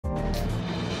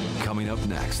Coming up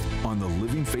next on the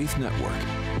Living Faith Network.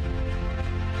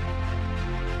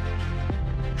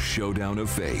 Showdown of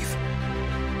Faith.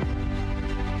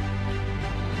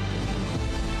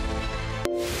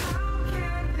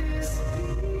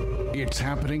 It's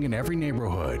happening in every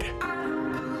neighborhood.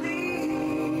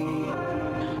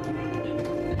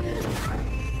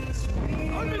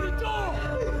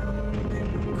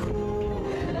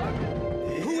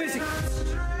 Who is he?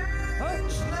 Huh?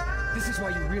 This is why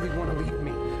you really want to leave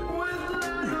me.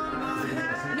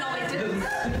 No, I didn't.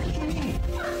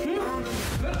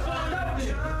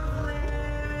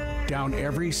 Down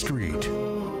every street.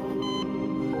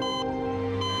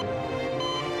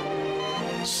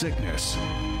 Sickness,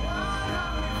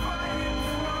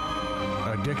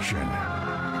 addiction,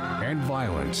 and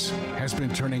violence has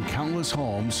been turning countless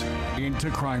homes into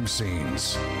crime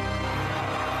scenes.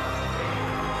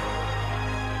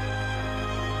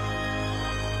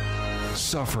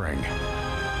 Suffering,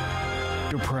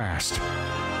 depressed,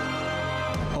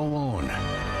 alone,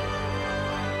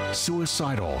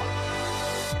 suicidal.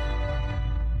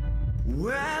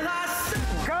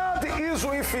 God is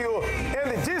with you,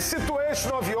 and this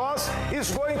situation of yours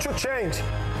is going to change.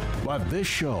 But this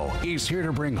show is here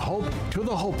to bring hope to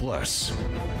the hopeless,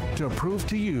 to prove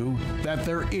to you that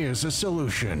there is a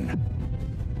solution.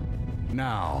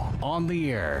 Now, on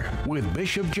the air with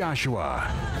Bishop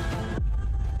Joshua.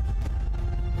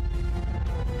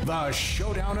 The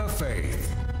Showdown of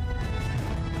Faith.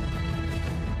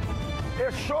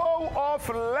 A show of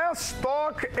less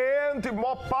talk and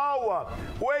more power.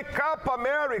 Wake up,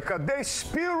 America. The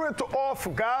Spirit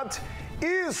of God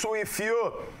is with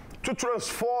you to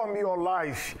transform your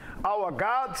life. Our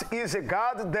God is a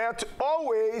God that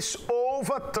always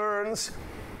overturns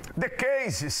the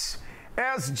cases.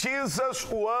 As Jesus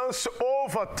once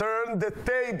overturned the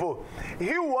table,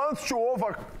 He wants to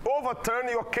overturn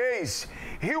your case.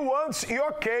 He wants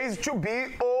your case to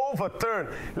be overturned.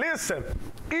 Listen,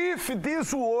 if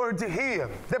this word here,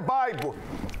 the Bible,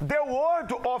 the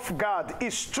word of God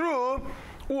is true,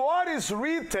 what is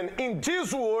written in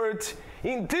this word,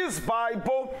 in this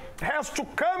Bible, has to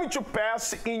come to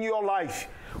pass in your life.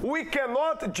 We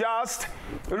cannot just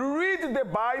read the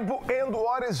Bible and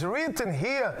what is written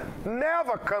here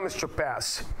never comes to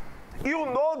pass. You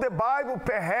know the Bible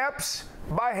perhaps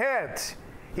by heart.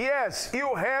 Yes,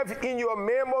 you have in your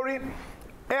memory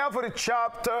every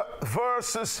chapter,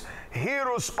 verses,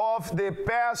 heroes of the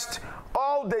past,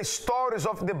 all the stories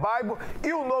of the Bible.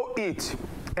 You know it.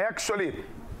 Actually,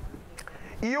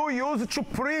 you used to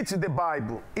preach the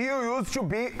Bible. You used to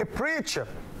be a preacher,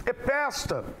 a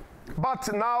pastor. But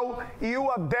now you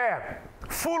are there,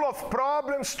 full of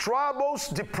problems, troubles,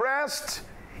 depressed.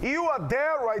 You are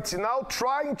there right now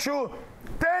trying to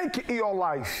take your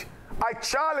life. I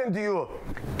challenge you,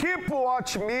 keep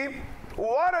watching me.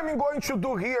 What I'm going to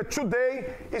do here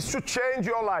today is to change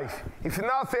your life. If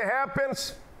nothing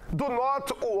happens, do not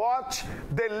watch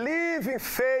the Living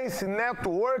Faith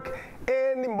Network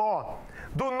anymore.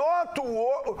 Do not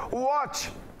watch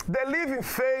the Living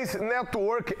Faith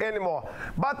Network anymore.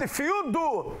 But if you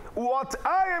do what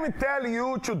I am telling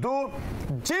you to do,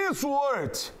 this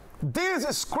word, this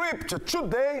scripture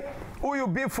today will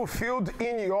be fulfilled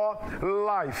in your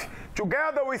life.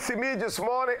 Together with me this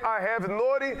morning, I have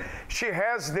Nori. She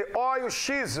has the oil.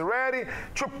 She's ready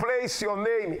to place your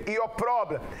name, your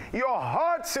problem, your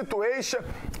heart situation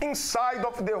inside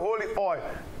of the holy oil.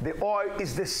 The oil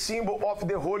is the symbol of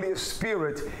the Holy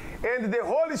Spirit. And the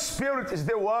Holy Spirit is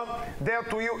the one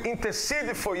that will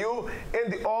intercede for you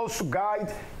and also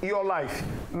guide your life.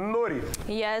 Nori.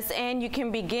 Yes, and you can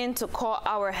begin to call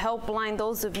our helpline.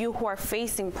 Those of you who are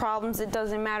facing problems, it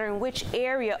doesn't matter in which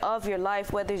area of your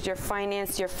life, whether it's your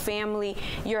finance, your family,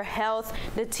 your health,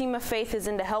 the team of faith is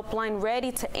in the helpline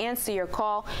ready to answer your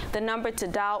call. The number to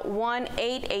dial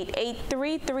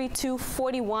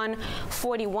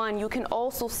 1-888-332-4141. You can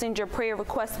also send your prayer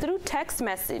request through text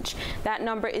message. That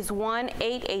number is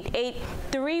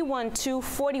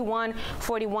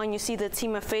 1-888-312-4141. You see the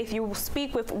team of faith. You will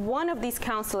speak with one of these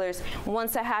counselors.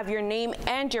 Once I have your name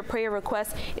and your prayer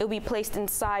request, it will be placed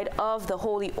inside of the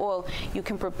holy oil. You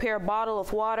can prepare a bottle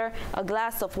of water, a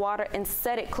glass of water, and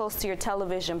set it close to your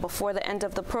television. Before the end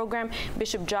of the program,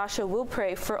 Bishop Joshua will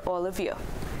pray for all of you.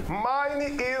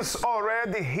 Mine is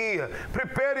already here.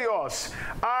 Prepare yours.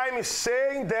 I'm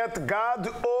saying that God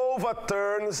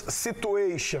overturns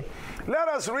situation. Let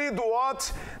us read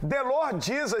what the Lord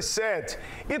Jesus said.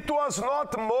 It was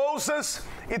not Moses,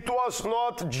 it was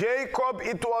not Jacob,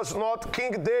 it was not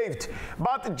King David,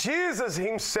 but Jesus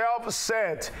himself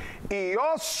said,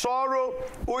 your sorrow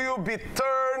will be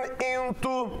turned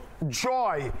into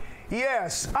joy.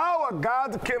 Yes, our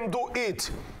God can do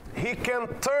it. He can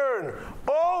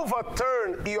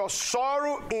overturn your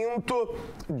sorrow into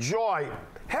joy.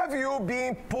 Have you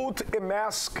been put a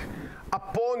mask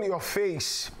upon your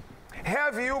face?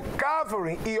 Have you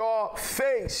covering your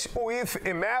face with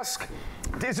a mask?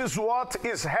 This is what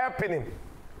is happening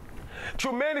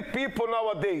to many people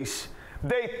nowadays.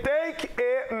 They take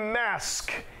a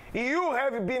mask. You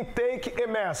have been taking a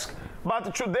mask,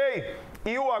 but today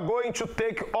you are going to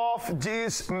take off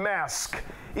this mask.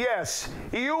 Yes,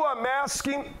 you are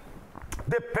masking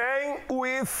the pain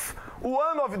with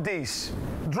one of these: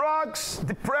 drugs,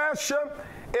 depression,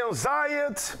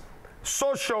 anxiety,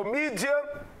 social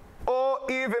media, or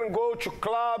even go to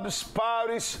clubs,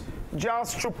 parties,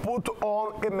 just to put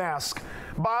on a mask.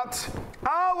 But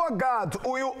our God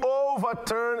will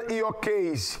overturn your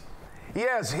case.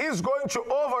 Yes, He's going to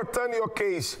overturn your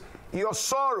case. Your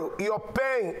sorrow, your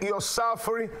pain, your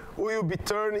suffering will be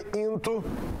turned into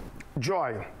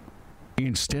joy.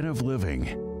 Instead of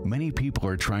living, many people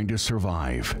are trying to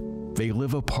survive. They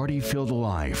live a party-filled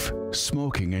life,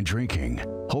 smoking and drinking,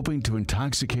 hoping to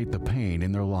intoxicate the pain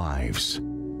in their lives.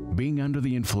 Being under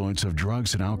the influence of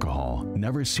drugs and alcohol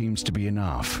never seems to be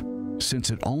enough, since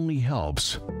it only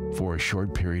helps for a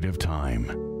short period of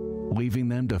time, leaving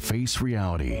them to face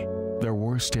reality, their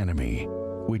worst enemy,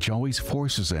 which always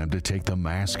forces them to take the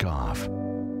mask off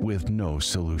with no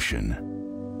solution.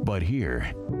 But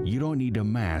here, you don't need to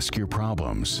mask your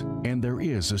problems, and there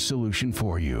is a solution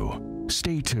for you.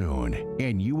 Stay tuned,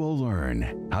 and you will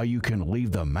learn how you can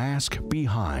leave the mask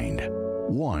behind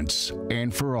once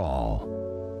and for all.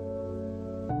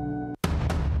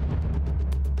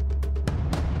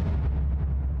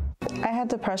 I had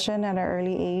depression at an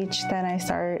early age. Then I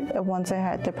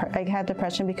had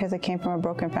depression because I came from a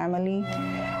broken family.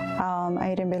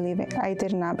 I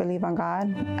did not believe on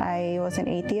God. I was an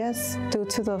atheist. Due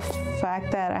to the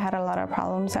fact that I had a lot of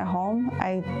problems at home,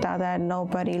 I thought that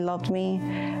nobody loved me.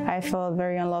 I felt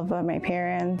very in love with my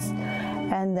parents.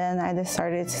 And then I just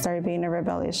started being a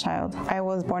rebellious child. I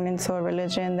was born into a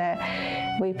religion that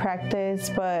we practice,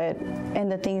 but in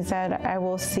the things that I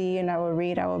will see and I will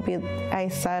read, I was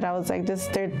like,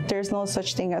 there's no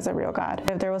such thing as a real God.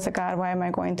 If there was a God, why am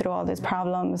I going through all these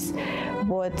problems?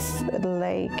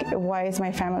 Why is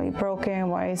my family broken?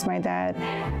 Why is my dad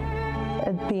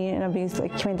being abused?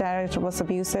 Like, my dad was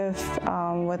abusive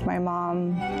with my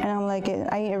mom. And I'm like,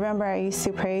 I remember I used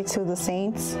to pray to the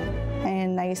saints,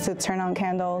 and I used to turn on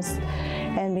candles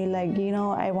and be like,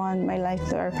 I want my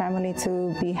life, our family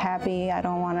to be happy. I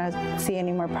don't want to see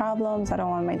any more problems. I don't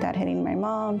want my dad hitting my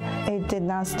mom. It did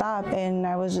not stop, and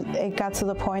it got to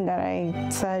the point that I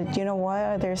said, you know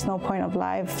what, there's no point of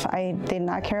life. I did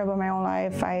not care about my own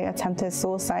life. I attempted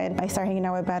suicide. I started hanging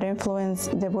out with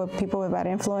people with bad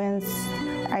influence.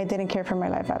 I didn't care for my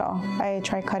life at all. I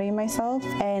tried cutting myself,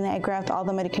 and I grabbed all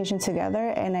the medication together,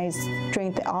 and I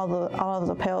drank all of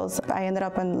the pills. I ended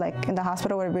up in the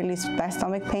hospital with really bad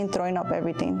stomach pain, throwing up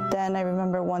everything. Then I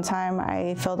remember one time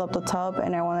I filled up the tub,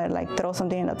 and I wanted to throw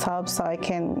something in the tub so I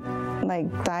can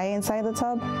die inside the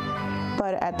tub.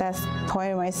 But at that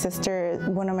point,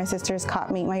 one of my sisters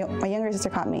caught me. My younger sister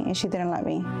caught me, and she didn't let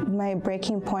me. My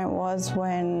breaking point was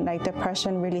when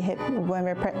depression really hit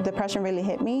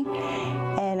me,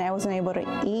 and I wasn't able to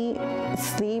eat,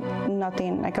 sleep,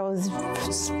 nothing. I was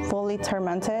fully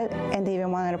tormented, and they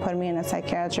even wanted to put me in a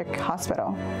psychiatric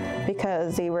hospital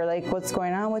because they were like, "What's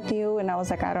going on with you?" And I was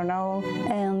like, "I don't know."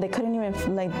 And they couldn't even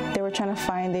they were trying to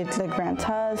find grant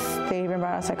tests. They even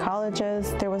brought a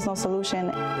psychologist. There was no solution.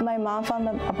 My mom found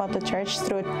out about the church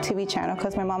through a TV channel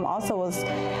because my mom also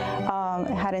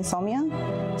had insomnia,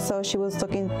 so she was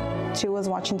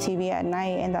watching TV at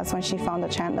night, and that's when she found the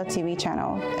TV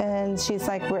channel. And she's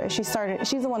like, she's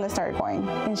the one that started going,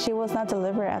 and she was not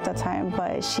deliberate at the time,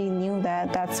 but she knew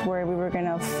that that's where we were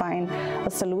gonna find a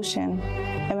solution.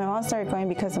 And my mom started going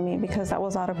because of me, because I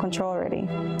was out of control already.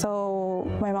 So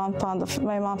my mom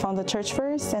found the church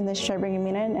first, and then she tried bringing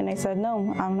me in, and I said,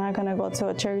 no, I'm not gonna go to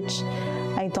a church.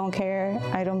 I don't care.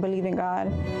 I don't believe in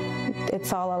God.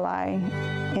 It's all a lie,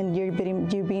 and you're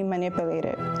being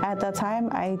manipulated. At that time,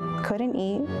 I couldn't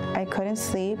eat, I couldn't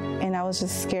sleep, and I was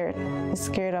just scared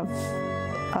of,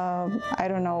 I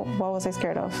don't know, what was I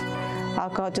scared of?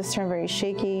 Alcohol just turned very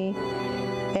shaky,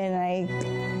 and I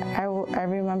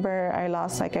remember I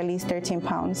lost at least 13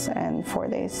 pounds in 4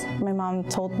 days. My mom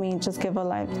told me, just give your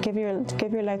life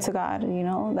to God,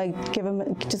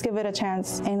 just give it a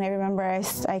chance. And I remember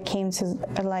I came,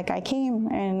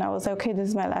 and I was like, okay, this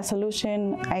is my last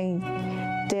solution. I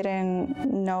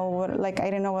didn't know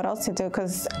what else to do,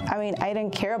 because I mean, I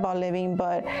didn't care about living,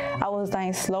 but I was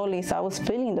dying slowly, so I was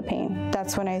feeling the pain.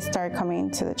 That's when I started coming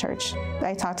to the church.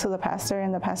 I talked to the pastor,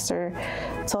 and the pastor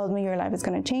told me, your life is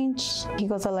going to change. He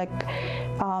goes, do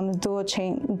a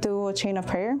chain of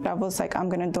prayer. I was like, I'm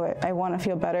going to do it. I want to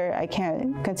feel better. I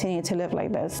can't continue to live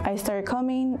like this. I started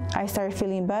coming. I started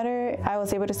feeling better. I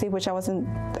was able to sleep, which I wasn't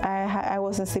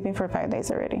sleeping for 5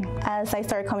 days already. As I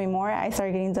started coming more, I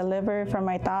started getting delivered from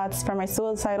my thoughts, from my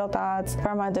suicidal thoughts,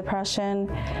 from my depression.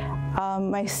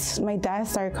 My dad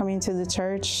started coming to the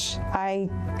church. I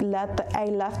left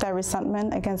that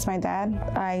resentment against my dad.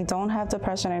 I don't have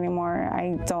depression anymore.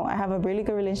 I have a really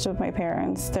good relationship with my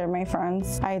parents. They're my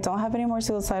friends. I don't have any more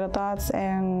suicidal thoughts,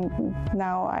 and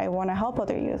now I want to help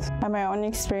other youth. By my own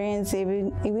experience,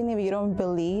 even if you don't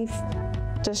believe,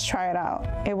 just try it out.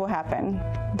 It will happen.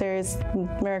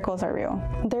 Miracles are real.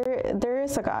 There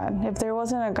is a God. If there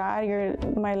wasn't a God,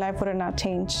 my life would have not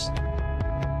changed.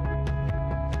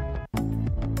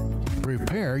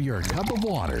 Prepare your cup of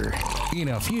water. In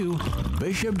a few,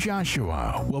 Bishop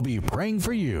Joshua will be praying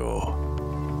for you.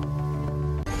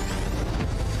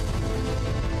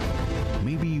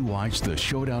 Maybe you watch the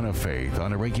Showdown of Faith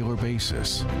on a regular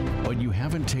basis, but you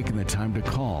haven't taken the time to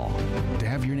call to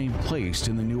have your name placed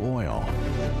in the new oil.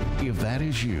 If that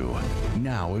is you,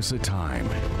 now is the time,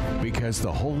 because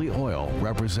the holy oil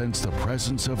represents the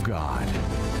presence of God.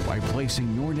 By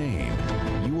placing your name,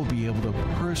 you will be able to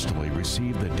personally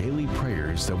receive the daily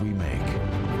prayers that we make.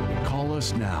 Call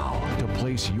us now to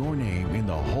place your name in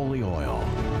the holy oil,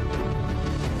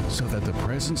 so that the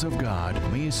presence of God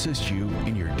may assist you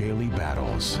in your daily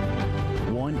battles.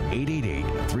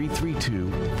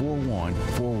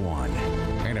 1-888-332-4141.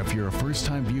 And if you're a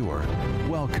first-time viewer,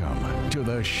 welcome to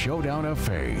the Showdown of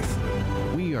Faith.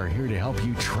 We are here to help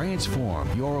you transform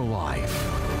your life.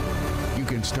 You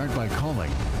can start by calling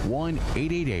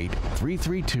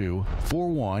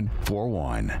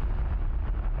 1-888-332-4141.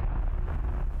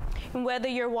 Whether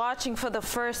you're watching for the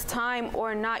first time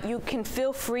or not, you can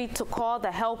feel free to call the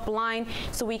helpline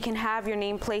so we can have your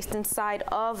name placed inside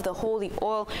of the holy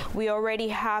oil. We already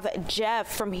have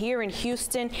Jeff from here in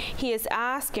Houston. He is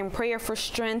asking prayer for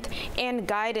strength and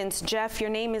guidance. Jeff, your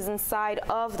name is inside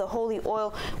of the holy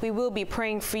oil. We will be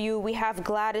praying for you. We have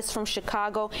Gladys from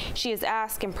Chicago. She is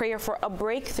asking prayer for a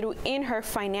breakthrough in her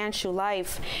financial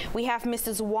life. We have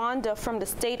Mrs. Wanda from the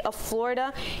state of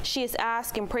Florida. She is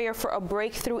asking prayer for a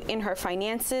breakthrough in her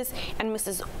finances. And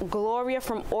Mrs. Gloria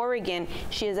from Oregon,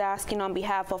 she is asking on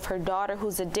behalf of her daughter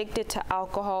who's addicted to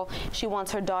alcohol. She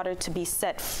wants her daughter to be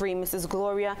set free. Mrs.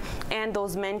 Gloria and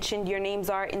those mentioned, your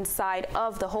names are inside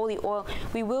of the holy oil.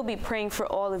 We will be praying for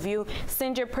all of you.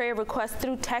 Send your prayer request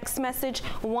through text message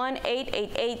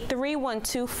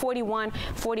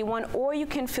 1-888-312-4141, or you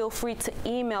can feel free to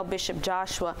email Bishop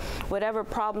Joshua. Whatever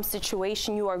problem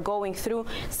situation you are going through,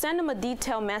 send him a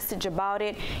detailed message about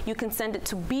it. You can send it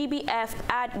to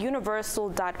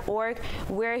bbf@universal.org,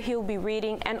 where he'll be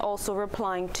reading and also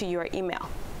replying to your email.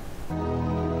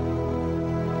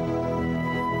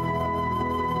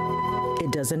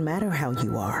 It doesn't matter how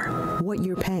you are, what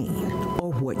your pain,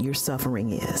 or what your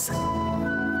suffering is.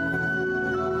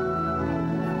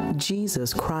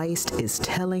 Jesus Christ is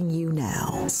telling you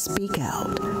now, speak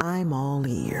out. I'm all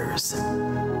ears.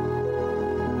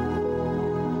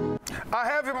 I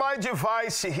have my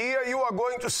device here. You are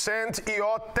going to send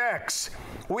your text.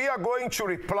 We are going to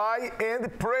reply and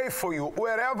pray for you.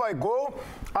 Wherever I go,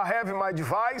 I have my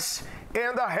device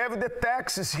and I have the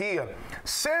texts here.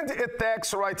 Send a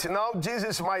text right now. This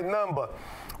is my number,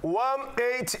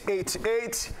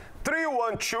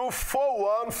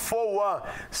 1-888-312-4141.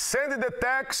 Send the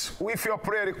text with your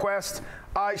prayer request.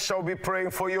 I shall be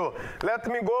praying for you. Let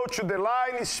me go to the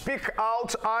line. Speak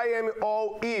out. I am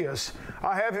all ears.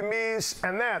 I have Miss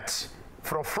Annette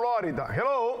from Florida.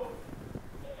 Hello.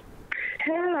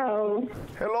 Hello.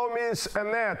 Hello, Miss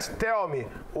Annette. Tell me,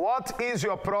 what is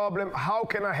your problem? How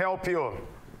can I help you?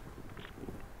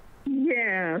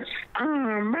 Yes.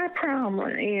 My problem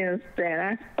is that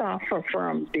I suffer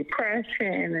from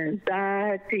depression,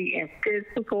 anxiety, and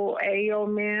physical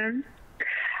ailments.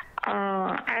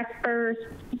 I first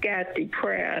got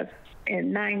depressed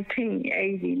in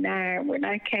 1989 when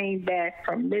I came back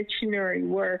from missionary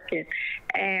work in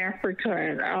Africa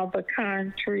and other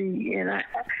countries, and I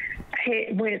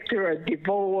went through a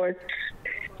divorce,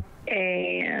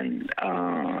 and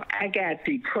I got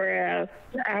depressed.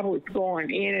 I was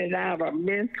going in and out of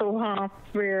mental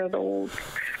hospitals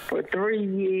for 3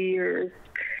 years.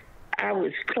 I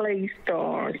was placed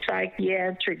on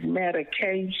psychiatric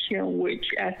medication, which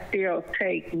I still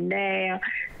take now.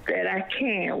 that I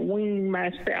can't wean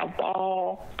myself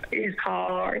off. It's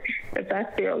hard because I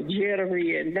feel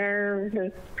jittery and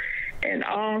nervous. And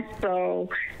also,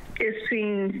 it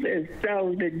seems as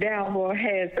though the devil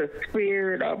has a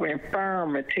spirit of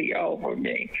infirmity over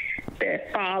me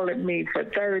that followed me for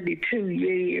 32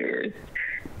 years.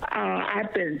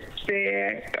 I've been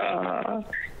sick.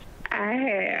 I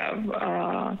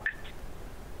have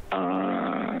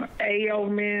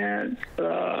ailments,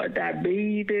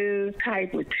 diabetes,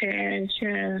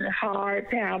 hypertension, heart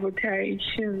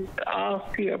palpitations,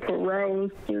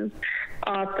 osteoporosis,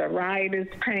 arthritis,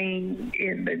 pain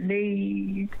in the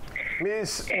knees.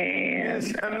 Miss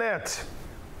Annette,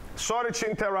 sorry to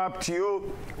interrupt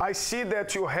you. I see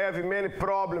that you have many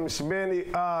problems, many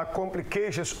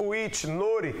complications, which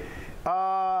Nori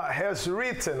has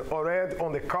written already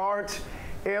on the card,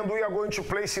 and we are going to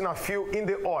place in a few in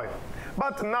the oil.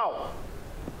 But now,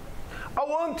 I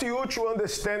want you to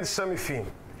understand something.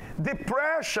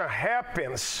 Depression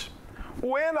happens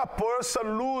when a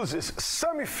person loses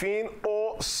something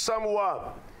or someone.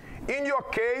 In your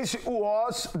case, it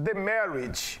was the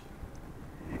marriage.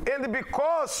 And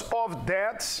because of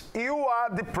that, you are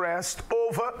depressed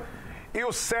over,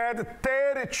 you said,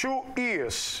 32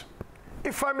 years.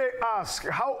 If I may ask,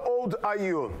 how old are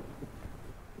you?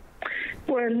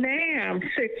 Well, now I'm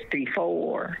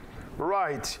 64.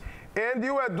 Right. And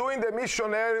you are doing the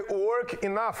missionary work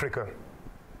in Africa?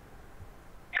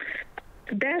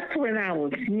 That's when I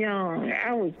was young.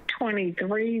 I was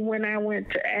 23 when I went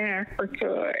to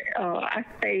Africa. I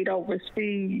stayed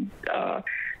overseas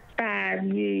 5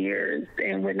 years,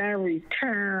 and when I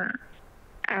returned,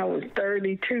 I was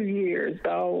 32 years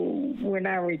old when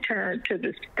I returned to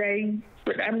the States.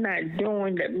 But I'm not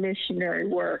doing the missionary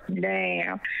work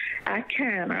now. I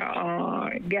kind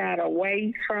of got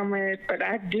away from it, but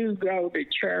I do go to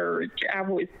church. I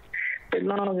was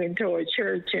belonging to a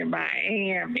church in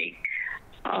Miami,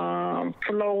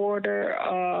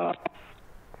 Florida.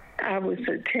 I was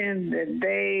attending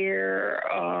there,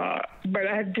 but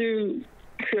I do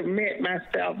submit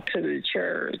myself to the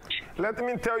church. Let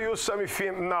me tell you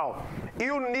something now.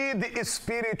 You need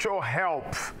spiritual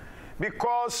help,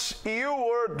 because you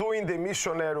were doing the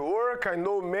missionary work, I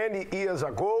know, many years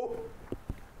ago.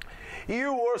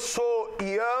 You were so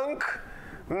young.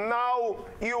 Now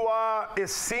you are a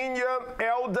senior,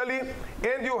 elderly,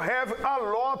 and you have a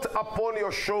lot upon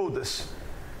your shoulders.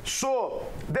 So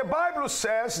the Bible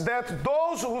says that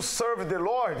those who serve the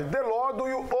Lord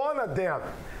will honor them.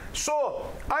 So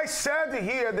I said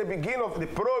here at the beginning of the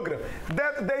program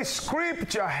that the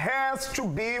scripture has to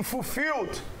be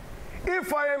fulfilled.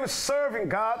 If I am serving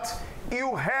God,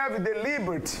 you have the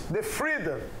liberty, the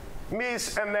freedom,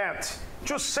 Miss Annette,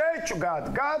 to say to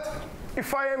God, God,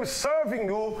 if I am serving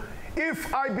you,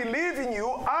 if I believe in you,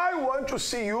 I want to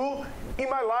see you in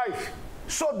my life.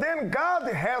 So then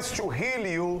God has to heal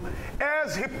you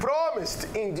as He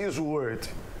promised in this word.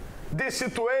 This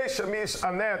situation, Miss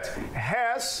Annette,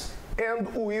 has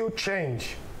and will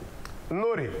change.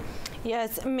 Nuri.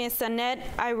 Yes, Miss Annette,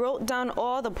 I wrote down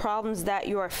all the problems that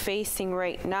you are facing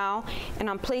right now, and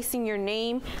I'm placing your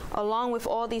name along with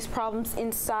all these problems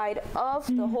inside of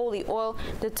the holy oil,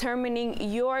 determining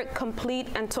your complete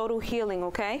and total healing,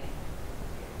 okay?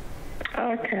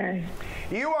 Okay.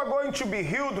 You are going to be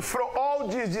healed from all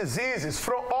these diseases,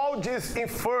 from all these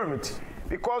infirmities,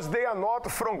 because they are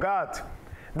not from God.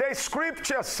 The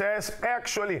scripture says,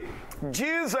 actually,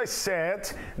 Jesus said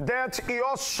that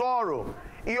your sorrow,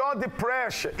 your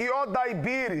depression, your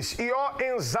diabetes, your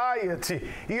anxiety,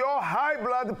 your high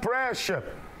blood pressure,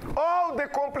 all the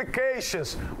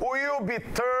complications will be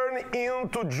turned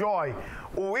into joy.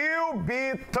 Will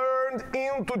be turned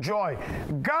into joy.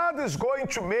 God is going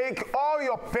to make all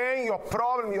your pain, your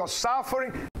problem, your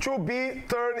suffering to be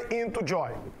turned into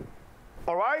joy.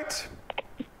 All right?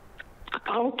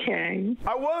 Okay.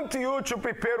 I want you to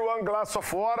prepare one glass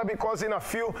of water, because in a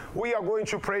few we are going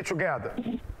to pray together.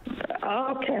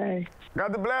 Okay.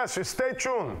 God bless you. Stay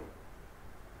tuned.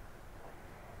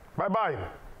 Bye-bye.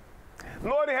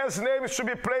 Nori has names to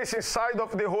be placed inside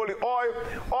of the holy oil.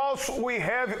 Also, we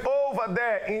have over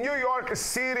there in New York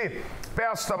City,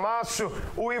 Pastor Márcio,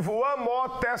 with one more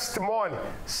testimony.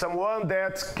 Someone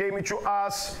that came to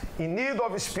us in need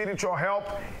of spiritual help,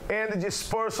 and this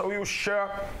person will share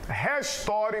her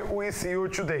story with you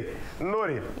today.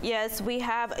 Nori. Yes, we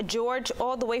have George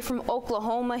all the way from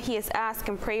Oklahoma. He is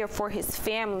asking prayer for his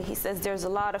family. He says there's a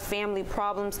lot of family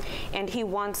problems, and he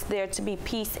wants there to be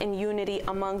peace and unity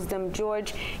amongst them.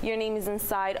 George, your name is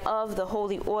inside of the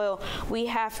holy oil. We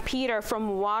have Peter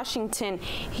from Washington.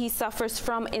 He suffers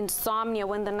from insomnia. insomnia.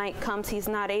 When the night comes, he's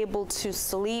not able to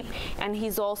sleep, and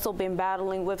he's also been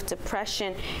battling with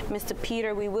depression. Mr.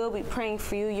 Peter, we will be praying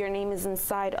for you. Your name is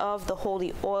inside of the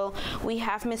holy oil. We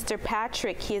have Mr.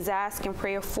 Patrick. He is asking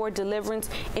prayer for deliverance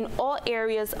in all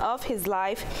areas of his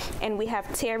life. And we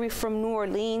have Terry from New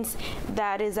Orleans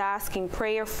that is asking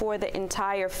prayer for the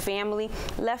entire family.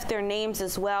 Left their names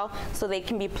as well so they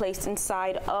can be placed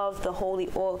inside of the holy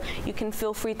oil. You can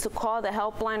feel free to call the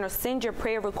helpline or send your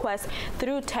prayer request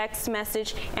through text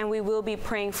message, and we will be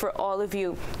praying for all of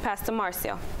you. Pastor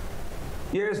Marcio.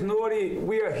 Yes, Nori,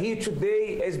 we are here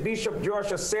today, as Bishop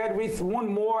Joshua said, with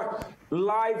one more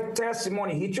live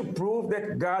testimony here to prove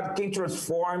that God can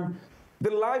transform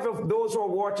the life of those who are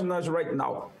watching us right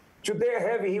now. Today I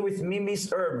have here with me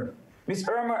Miss Irma. Miss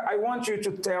Irma, I want you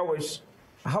to tell us,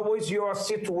 how was your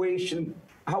situation,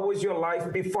 how was your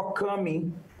life before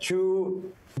coming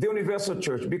to the Universal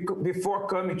Church, before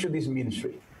coming to this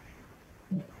ministry?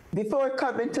 Before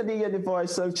coming to the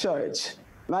Universal Church,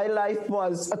 my life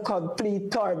was a complete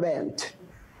torment.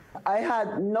 I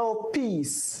had no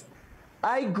peace.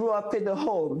 I grew up in a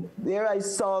home where I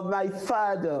saw my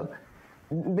father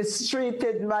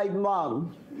mistreated my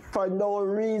mom for no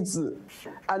reason.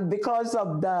 And because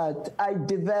of that, I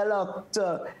developed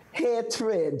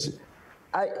hatred.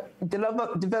 I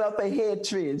developed a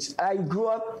hatred. I grew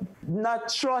up not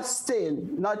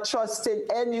trusting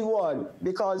anyone,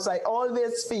 because I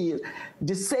always feel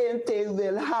the same thing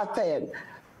will happen.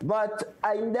 But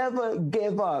I never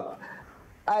gave up.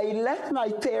 I left my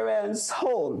parents'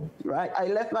 home, right? I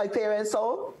left my parents'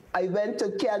 home. I went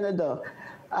to Canada.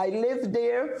 I lived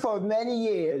there for many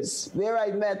years, where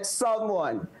I met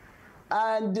someone,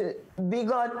 and we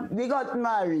got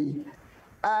married.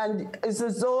 And it's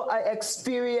as though I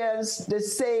experienced the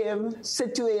same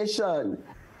situation.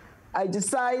 I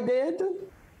decided,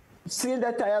 seeing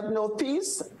that I have no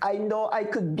peace, I know I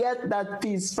could get that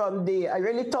peace from I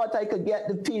really thought I could get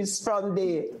the peace from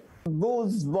the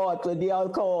booze bottle, the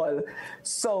alcohol.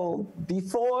 So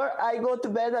before I go to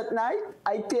bed at night,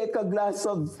 I take a glass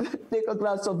of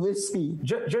whiskey.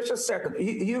 Just a second.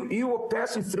 You were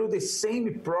passing through the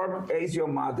same problem as your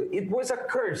mother. It was a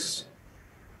curse.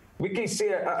 We can say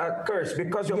a curse,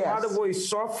 because your mother was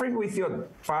suffering with your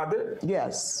father.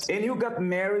 Yes. And you got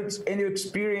married and you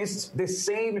experienced the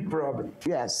same problem.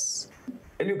 Yes.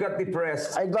 And you got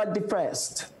depressed. I got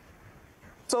depressed.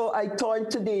 So I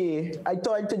turned to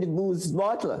the booze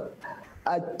bottle,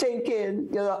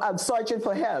 thinking, I'm searching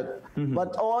for help. Mm-hmm.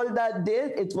 But all that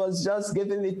did, it was just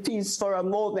giving me peace for a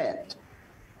moment.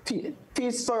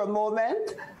 Peace for a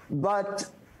moment, but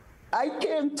I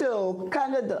came to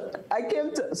Canada. I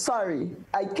came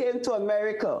to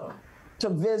America to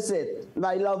visit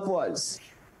my loved ones.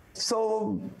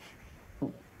 So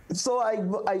I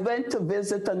went to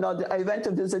visit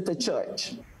a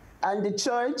church. And the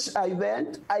church I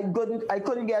went, I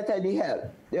couldn't get any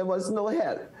help. There was no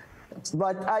help.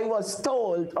 But I was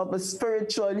told of a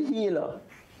spiritual healer.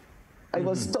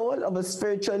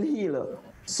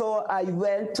 So I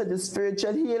went to the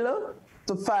spiritual healer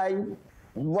to find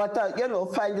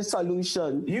find the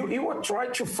solution. You were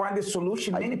trying to find the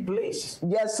solution in many places.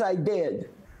 Yes, I did.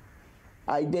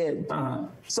 Uh-huh.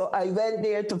 So I went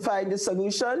there to find the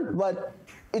solution, but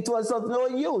it was of no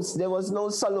use. There was no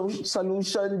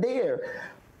solution there.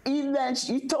 He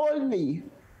told me,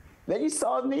 when he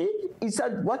saw me, he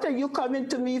said, "What are you coming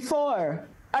to me for?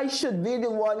 I should be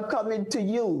the one coming to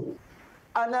you."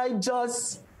 And I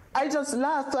just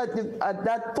laughed at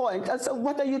that point. I said,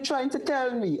 "What are you trying to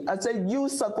tell me?" I said, "You're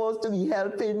supposed to be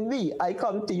helping me. I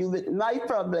come to you with my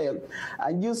problem,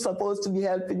 and you're supposed to be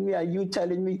helping me, and you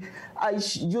telling me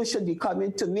you should be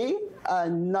coming to me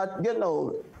and not,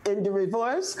 in the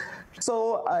reverse."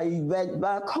 So I went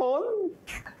back home,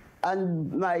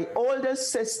 and my older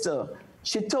sister,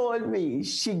 she told me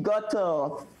she got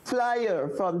a flyer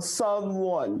from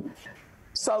someone,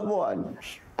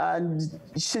 and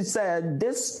she said,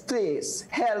 "This place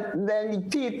helped many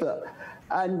people,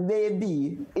 and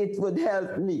maybe it would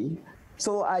help me."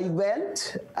 So I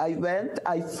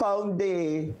found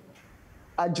the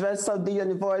address of the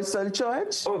Universal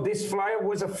Church. Oh, this flyer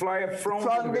was a flyer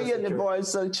from the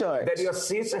Universal Church that your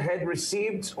sister had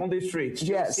received on the street.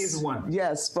 She received one.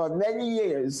 Yes, for many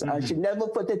years, and she never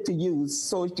put it to use.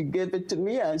 So she gave it to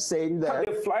me and saying that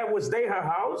the flyer was there, her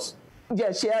house.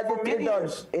 Yeah, she had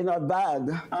it in her bag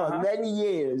for many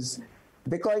years,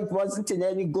 because it wasn't in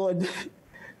any good.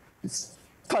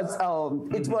 Because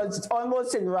it was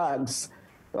almost in rags.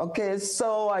 Okay,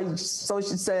 so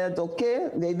she said, "Okay,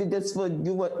 maybe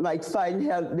you might find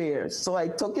help there." So I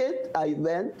took it. I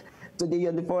went to the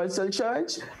Universal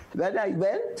Church. When I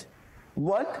went,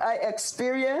 what I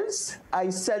experienced, I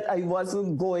said I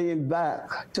wasn't going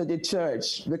back to the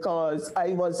church because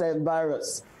I was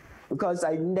embarrassed, because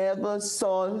I never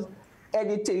saw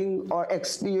anything or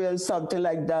experienced something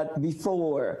like that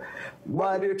before.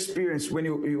 What did you experience when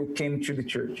you came to the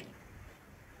church?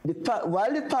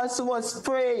 While the pastor was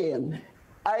praying,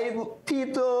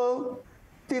 people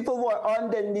were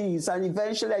on their knees, and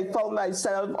eventually I found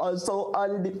myself also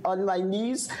on my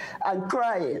knees and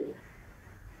crying.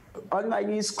 On my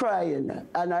knees crying,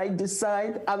 and I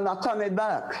decided I'm not coming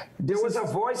back. There was a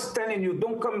voice telling you,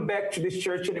 don't come back to this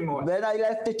church anymore. When I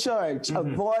left the church, a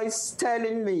voice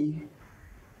telling me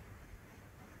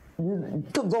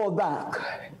to go back.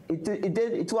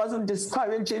 It wasn't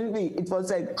discouraging me, it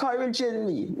was encouraging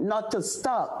me not to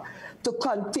stop, to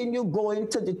continue going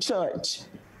to the church.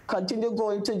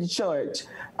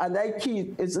 And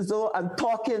it's as though I'm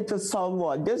talking to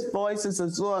someone. This voice is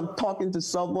as though I'm talking to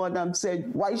someone. I'm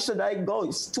saying, why should I go?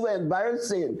 It's too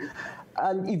embarrassing.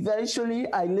 And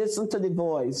eventually I listened to the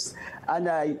voice, and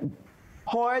I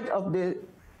heard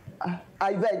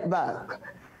I went back.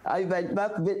 I went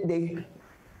back with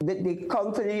the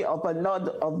company of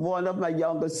one of my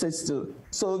younger sisters.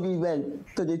 So we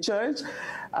went to the church,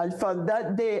 and from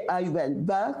that day I went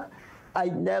back. I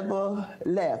never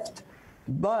left,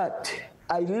 but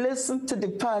I listened to the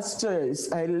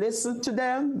pastors. I listened to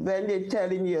them when they're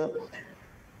telling you,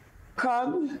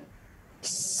 come,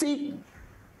 seek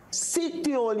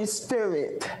the Holy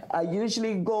Spirit. I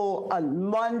usually go on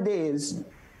Mondays,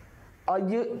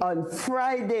 on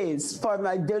Fridays for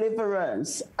my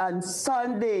deliverance, and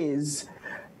Sundays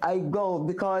I go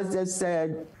because they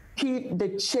said, keep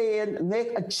the chain,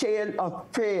 make a chain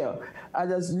of prayer.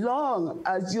 And as long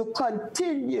as you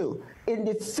continue in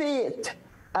the faith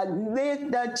and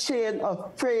make that chain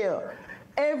of prayer,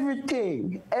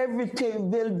 everything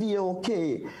will be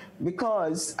okay.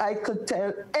 Because I could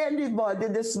tell anybody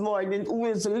this morning who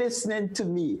is listening to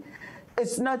me,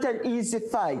 it's not an easy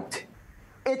fight.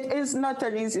 It is not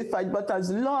an easy fight, but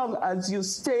as long as you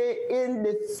stay in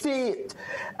the faith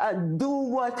and do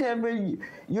whatever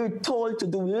you're told to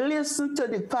do, listen to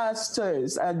the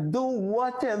pastors and do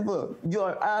whatever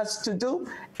you're asked to do,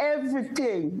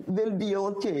 everything will be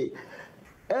okay.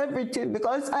 Everything,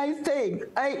 because I think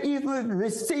I even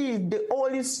received the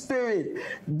Holy Spirit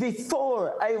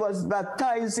before I was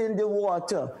baptized in the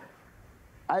water.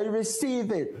 I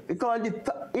received it because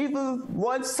even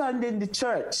one Sunday in the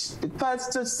church, the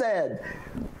pastor said,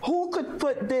 who could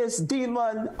put this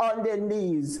demon on their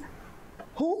knees?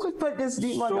 Who could put this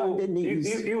demon on their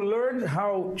knees? You learned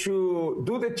how to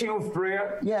do the chain of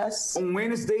prayer? Yes. On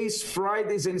Wednesdays,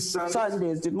 Fridays, and Sundays?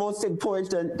 Sundays, the most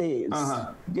important days.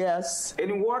 Yes.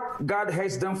 And what God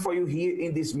has done for you here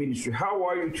in this ministry, how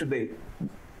are you today?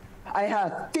 I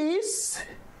have peace.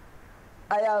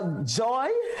 I have joy.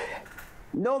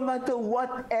 No matter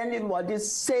what anybody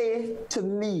say to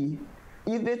me,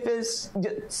 even if it's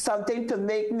something to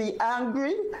make me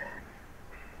angry,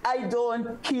 I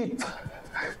don't keep,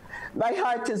 my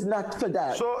heart is not for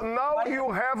that. So now you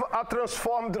have a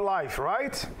transformed life,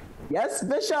 right? Yes,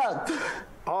 Bishop.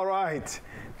 All right.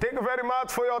 Thank you very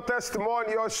much for your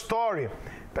testimony, your story.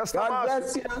 Pastor God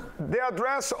bless you. The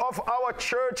address of our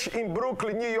church in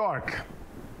Brooklyn, New York.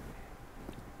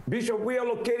 Bishop, we are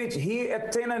located here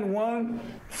at 1091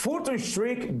 Fulton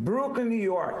Street, Brooklyn, New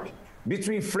York,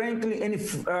 between Franklin and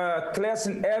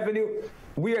Classen Avenue.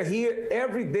 We are here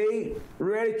every day,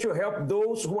 ready to help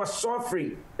those who are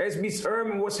suffering. As Miss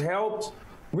Herman was helped,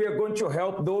 we are going to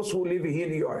help those who live here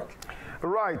in New York.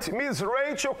 Right. Miss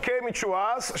Rachel came to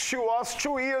us. She was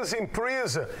 2 years in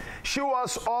prison. She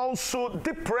was also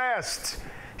depressed.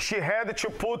 She had to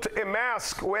put a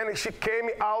mask when she came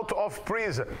out of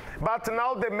prison. But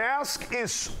now the mask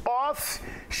is off.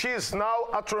 She is now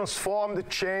a transformed,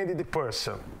 changed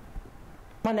person.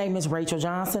 My name is Rachel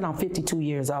Johnson. I'm 52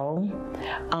 years old,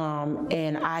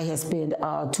 and I have spent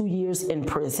 2 years in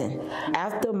prison.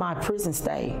 After my prison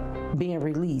stay, being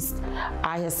released,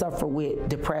 I had suffered with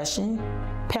depression,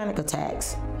 panic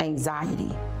attacks,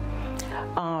 anxiety.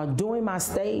 During my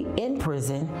stay in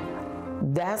prison,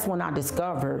 that's when I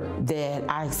discovered that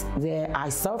I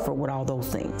suffered with all those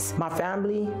things. My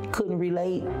family couldn't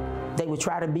relate. They would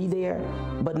try to be there,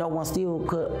 but no one still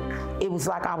could. It was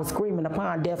like I was screaming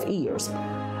upon deaf ears.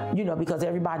 you know, because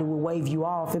everybody would wave you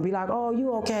off and be like, oh,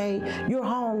 you okay? You're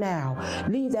home now.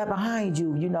 Leave that behind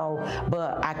you, you know.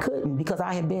 But I couldn't, because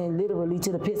I had been literally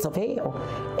to the pits of hell.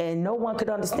 And no one could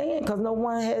understand, because no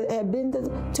one had been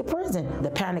to prison.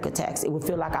 The panic attacks, it would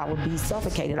feel like I would be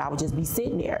suffocated. I would just be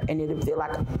sitting there, and it would feel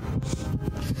like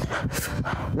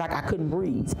I couldn't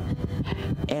breathe.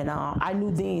 And I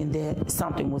knew then that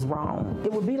something was wrong.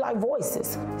 It would be like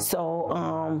voices. So,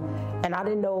 and I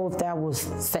didn't know if that was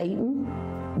Satan.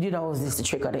 You know, is this a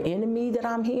trick of the enemy that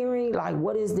I'm hearing? Like,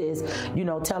 what is this? You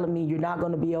know, telling me you're not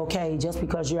going to be okay just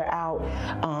because you're out.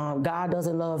 God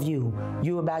doesn't love you.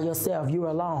 You're by yourself. You're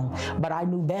alone. But I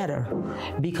knew better,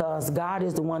 because God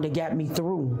is the one that got me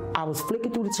through. I was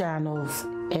flicking through the channels,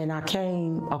 and I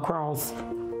came across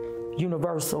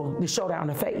Universal, the Showdown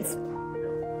of Faith.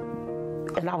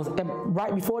 And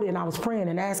right before then, I was praying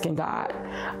and asking God,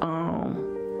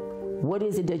 what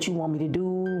is it that you want me to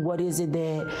do? What is it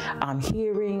that I'm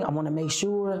hearing? I want to make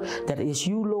sure that it's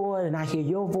you, Lord, and I hear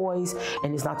your voice,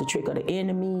 and it's not the trick of the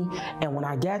enemy. And when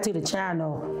I got to the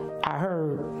channel, I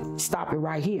heard, stop it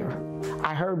right here.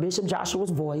 I heard Bishop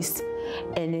Joshua's voice,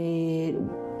 and it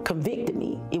convicted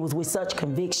me. It was with such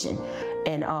conviction,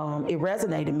 and it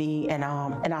resonated me, and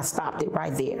I stopped it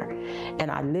right there. And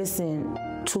I listened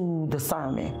to the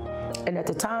sermon. And at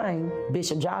the time,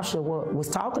 Bishop Joshua was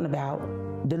talking about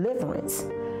deliverance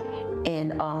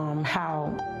and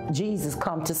how Jesus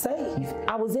come to save.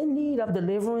 I was in need of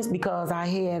deliverance because I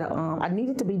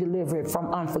needed to be delivered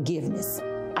from unforgiveness.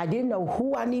 I didn't know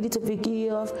who I needed to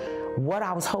forgive, what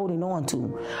I was holding on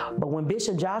to. But when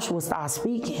Bishop Joshua started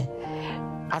speaking,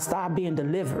 I started being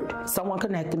delivered. Someone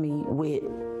connected me with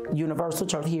Universal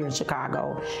Church here in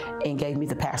Chicago and gave me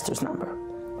the pastor's number.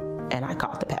 And I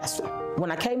called the pastor.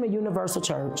 When I came to Universal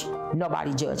Church,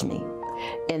 nobody judged me.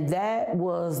 And that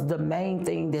was the main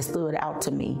thing that stood out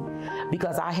to me,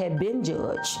 because I had been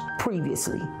judged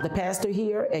previously. The pastor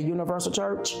here at Universal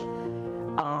Church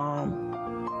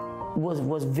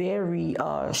was very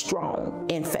strong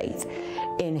in faith,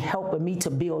 in helping me to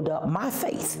build up my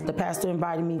faith. The pastor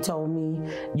invited me, told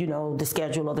me, you know, the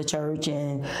schedule of the church,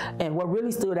 and what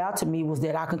really stood out to me was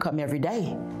that I can come every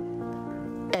day.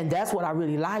 And that's what I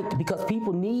really liked, because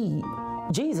people need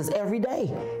Jesus every day,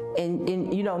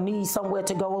 and you know, need somewhere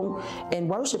to go and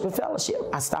worship and fellowship.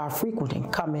 I started frequenting,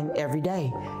 coming every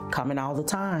day, coming all the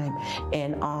time.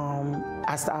 And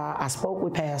I spoke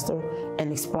with Pastor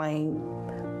and explained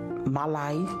my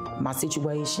life, my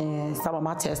situation, some of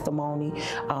my testimony.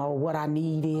 What I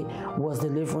needed was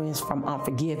deliverance from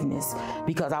unforgiveness,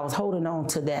 because I was holding on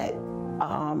to that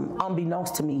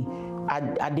unbeknownst to me.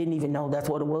 I didn't even know that's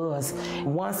what it was.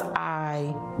 Once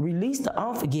I released the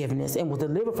unforgiveness and was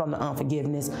delivered from the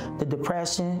unforgiveness, the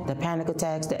depression, the panic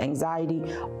attacks, the anxiety,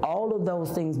 all of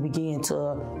those things began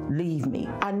to leave me.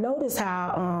 I noticed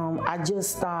how I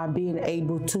just started being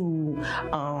able to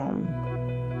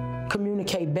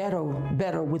communicate better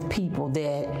with people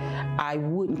that I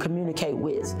wouldn't communicate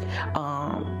with.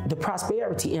 The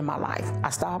prosperity in my life, I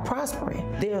started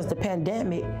prospering. There's the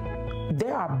pandemic.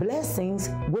 There are blessings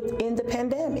within the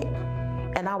pandemic.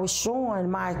 And I was showing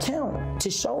my account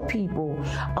to show people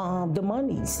the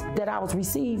monies that I was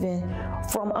receiving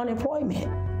from unemployment.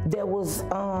 That was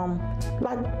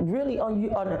like really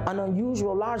an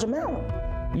unusual large amount,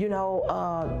 you know,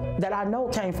 that I know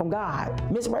came from God.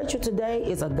 Miss Rachel today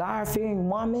is a God-fearing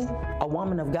woman, a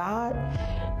woman of God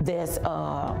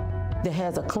that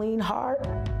has a clean heart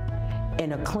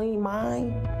and a clean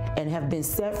mind, and have been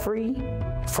set free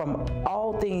from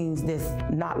all things that's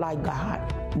not like God.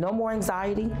 No more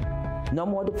anxiety, no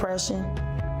more depression,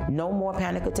 no more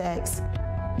panic attacks,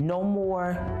 no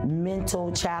more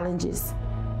mental challenges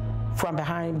from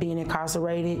behind being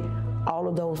incarcerated. All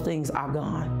of those things are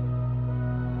gone.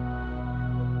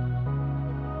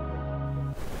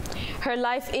 Her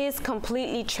life is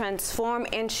completely transformed,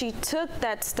 and she took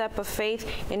that step of faith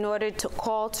in order to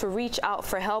call, to reach out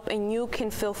for help, and you can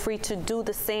feel free to do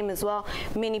the same as well.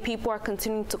 Many people are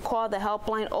continuing to call the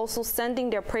helpline, also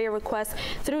sending their prayer requests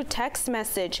through text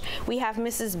message. We have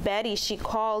Mrs. Betty. She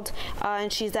called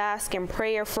and she's asking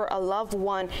prayer for a loved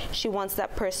one. She wants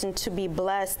that person to be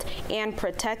blessed and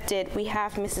protected. We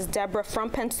have Mrs. Deborah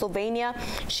from Pennsylvania.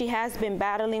 She has been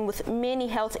battling with many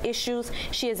health issues.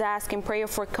 She is asking prayer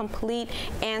for complete complete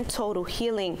and total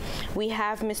healing. We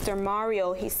have Mr.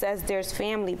 Mario. He says there's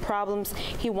family problems.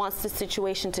 He wants the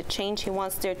situation to change. He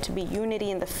wants there to be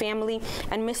unity in the family.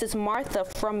 And Mrs. Martha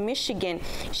from Michigan,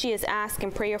 she is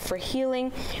asking prayer for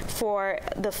healing for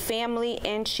the family,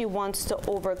 and she wants to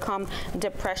overcome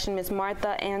depression. Ms.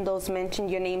 Martha and those mentioned,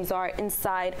 your names are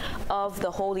inside of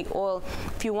the holy oil.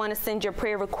 If you want to send your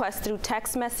prayer request through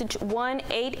text message,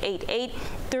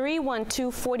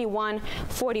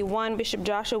 1-888-312-4141. Bishop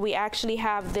Joshua, we actually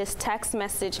have this text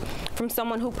message from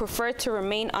someone who preferred to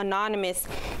remain anonymous.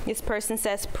 This person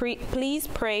says, please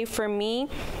pray for me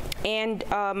and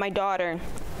my daughter.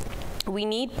 We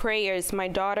need prayers. My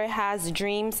daughter has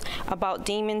dreams about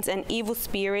demons and evil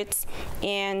spirits,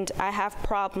 and I have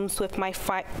problems with my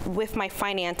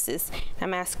finances.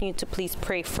 I'm asking you to please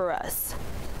pray for us.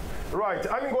 Right,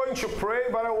 I'm going to pray,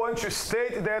 but I want to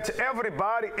state that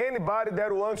anybody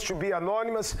that wants to be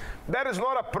anonymous, that is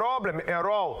not a problem at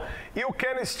all. You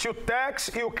can still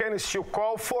text, you can still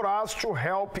call for us to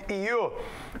help you.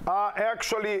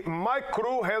 Actually, my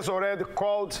crew has already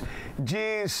called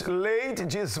this lady,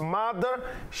 this mother.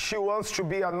 She wants to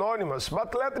be anonymous,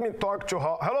 but let me talk to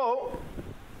her. Hello?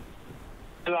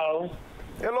 Hello.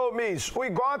 Hello, miss.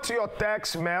 We got your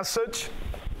text message.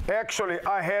 Actually,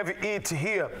 I have it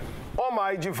here on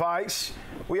my device.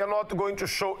 We are not going to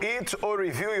show it or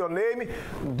reveal your name,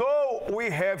 though we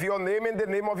have your name and the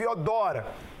name of your daughter.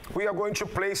 We are going to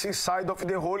place inside of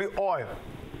the holy oil.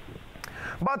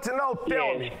 But now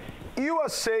tell me, you are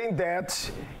saying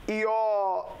that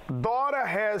your daughter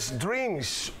has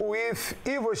dreams with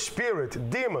evil spirit,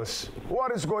 demons.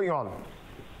 What is going on?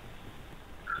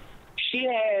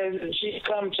 She's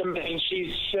come to me,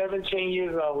 she's 17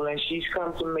 years old, and she's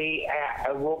come to me,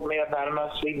 woke me up out of my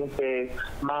sleep and said,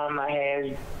 Mom, I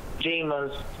had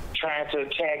demons trying to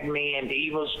attack me and the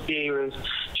evil spirits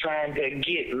trying to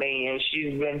get me, and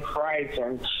she's been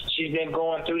frightened. She's been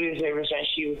going through this ever since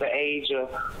she was the age of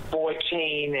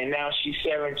 14, and now she's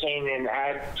 17, and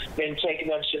I've been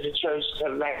taking her to the church.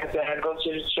 Like I said, I go to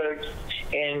the church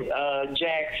in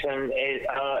Jackson,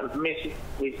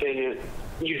 Mississippi, to the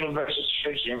Universal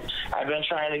Church, and I've been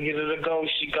trying to get her to go.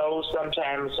 She goes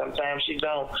sometimes she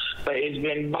don't, but it's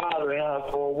been bothering her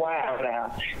for a while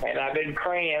now, and I've been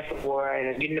praying for her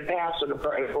and getting the pastor to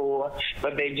pray for her,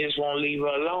 but they just won't leave her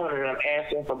alone, and I'm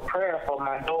asking for prayer for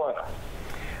my daughter.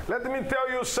 Let me tell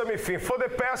you something. For the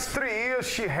past 3 years,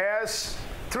 she has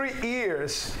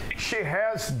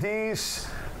these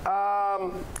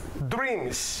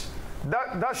dreams.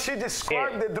 Does she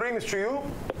describe the dreams to you?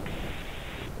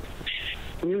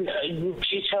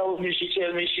 She tells me she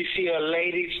see a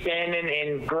lady standing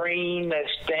in green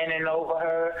that's standing over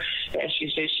her, and she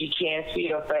says she can't see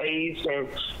her face, and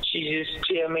she just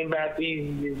tell me about these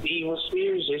evil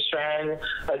spirits just trying to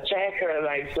attack her,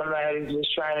 like somebody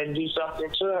just trying to do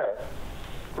something to her.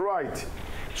 Right.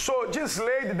 So this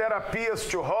lady that appears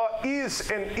to her is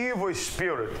an evil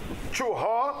spirit. To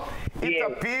her, it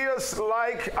appears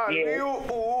like a new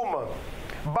woman.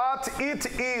 But it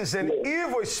is an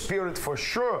evil spirit for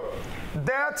sure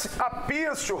that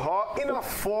appears to her in a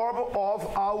form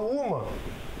of a woman.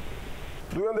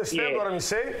 Do you understand what I'm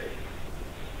saying?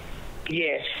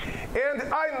 Yes. And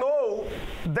I know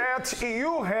that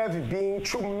you have been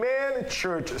to many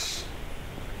churches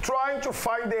trying to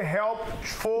find the help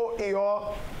for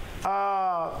your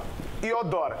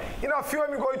daughter. In a few,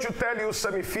 I'm going to tell you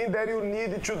something that you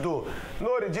need to do.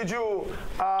 Nori, did you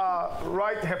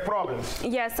write her problems?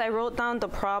 Yes, I wrote down the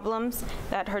problems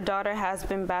that her daughter has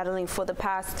been battling for the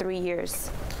past 3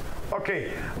 years.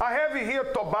 Okay, I have here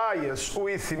Tobias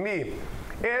with me,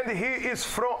 and he is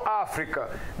from Africa.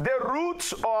 The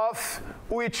roots of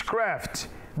witchcraft,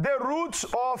 the roots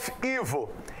of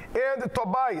evil. And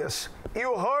Tobias,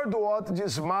 you heard what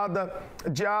this mother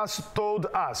just told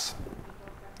us.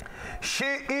 She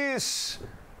is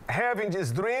having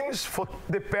these dreams for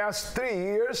the past 3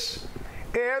 years,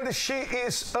 and she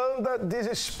is under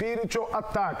these spiritual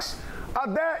attacks. Are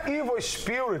there evil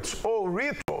spirits or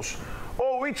rituals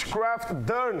or witchcraft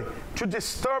done to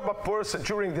disturb a person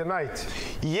during the night?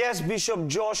 Yes, Bishop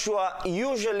Joshua.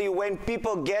 Usually when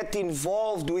people get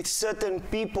involved with certain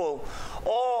people,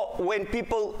 or when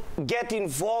people get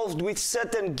involved with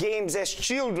certain games as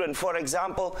children, for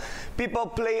example, people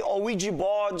play Ouija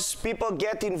boards, people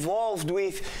get involved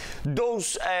with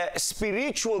those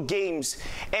spiritual games,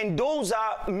 and those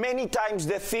are many times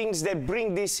the things that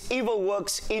bring these evil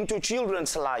works into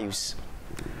children's lives.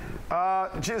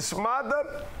 This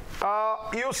mother,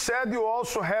 you said you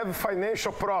also have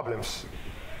financial problems.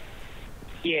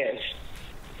 Yes.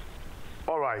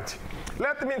 All right.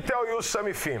 Let me tell you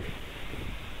something.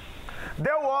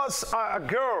 there was a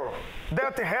girl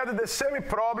that had the same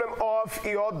problem of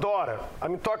your daughter.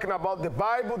 I'm talking about the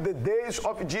Bible, the days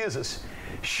of Jesus.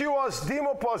 She was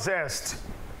demon-possessed.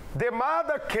 The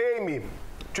mother came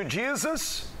to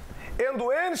Jesus, and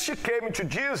when she came to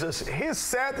Jesus, he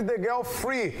set the girl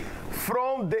free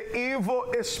from the evil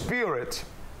spirit.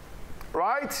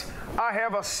 Right? I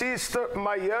have a sister,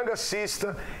 my younger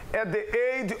sister, at the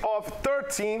age of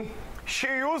 13, she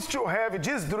used to have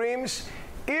these dreams,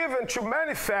 even to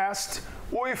manifest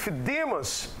with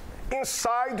demons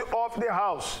inside of the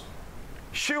house.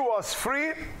 She was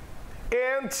free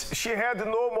and she had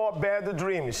no more bad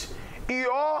dreams.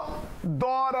 Your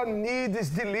daughter needs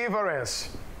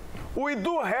deliverance. We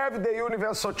do have the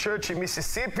Universal Church in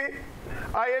Mississippi.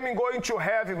 I am going to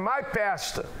have my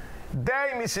pastor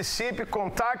there in Mississippi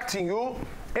contacting you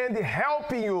and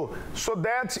helping you so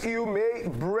that you may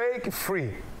break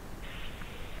free.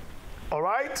 All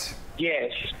right?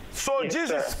 Yes. So yes, this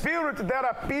sir. spirit that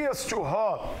appears to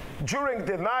her during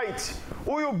the night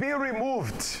will be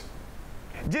removed.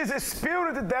 This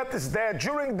spirit that is there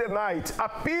during the night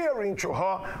appearing to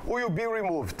her will be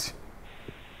removed.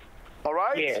 All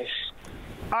right? Yes.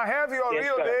 I have your Yes,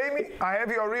 real sir. name. I have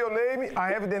your real name. I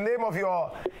have the name of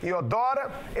your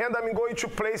daughter, and I'm going to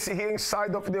place it here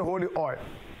inside of the holy oil.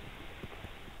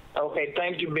 Okay,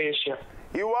 thank you, Bishop.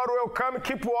 You are welcome.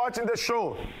 Keep watching the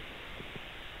show.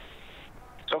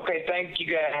 Okay, thank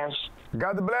you, guys.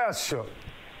 God bless you.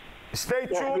 Stay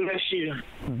tuned. God bless you.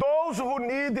 Those who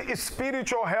need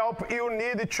spiritual help, you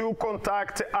need to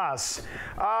contact us.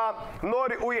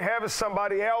 Nori, we have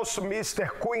somebody else, Mr.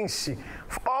 Quincy,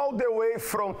 all the way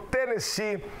from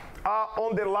Tennessee,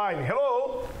 on the line.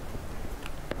 Hello?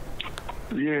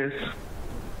 Yes.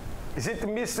 Is it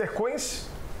Mr. Quincy?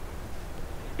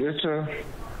 Yes, sir.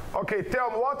 Okay, tell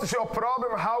me, what is your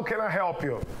problem? How can I help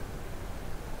you?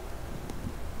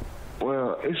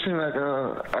 Well, it seems like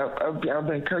I've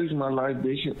been cursed my life,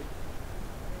 Bishop.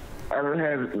 I've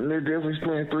had near-death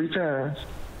experience 3 times.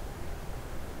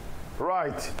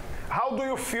 Right. How do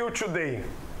you feel today?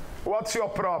 What's your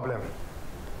problem?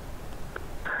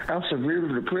 I'm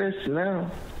severely depressed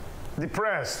now.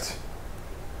 Depressed?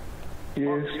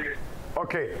 Yes.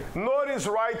 Okay. Notice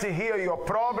right here your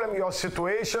problem, your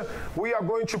situation. We are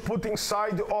going to put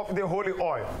inside of the holy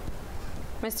oil.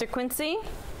 Mr. Quincy?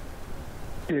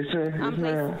 Yes, sir.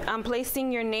 Yes, I'm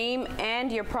placing your name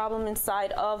and your problem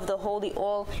inside of the holy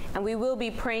oil, and we will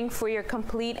be praying for your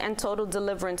complete and total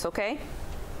deliverance, okay?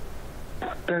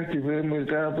 Thank you very much.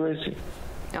 God bless you.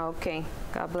 Okay.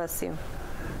 God bless you.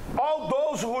 All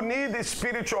those who need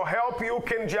spiritual help, you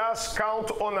can just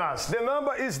count on us. The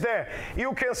number is there.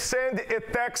 You can send a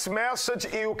text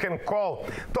message, you can call.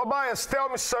 Tobias, tell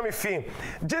me something.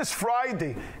 This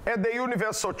Friday at the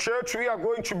Universal Church, we are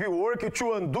going to be working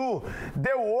to undo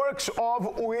the works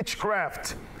of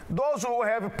witchcraft. Those who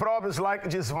have problems like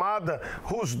this mother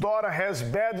whose daughter has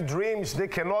bad dreams, they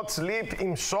cannot sleep,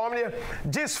 insomnia,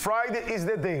 this Friday is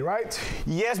the day, right?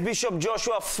 Yes, Bishop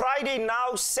Joshua. Friday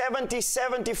now,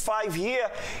 7075 here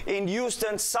in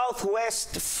Houston,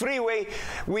 Southwest Freeway.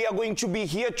 We are going to be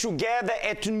here together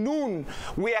at noon.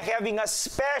 We are having a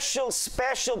special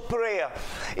prayer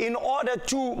in order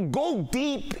to go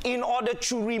deep, in order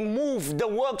to remove the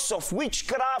works of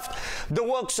witchcraft, the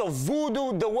works of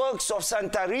voodoo, the works of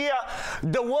Santeria,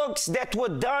 the works that were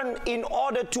done in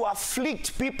order to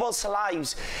afflict people's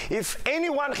lives. If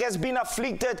anyone has been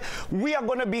afflicted, we are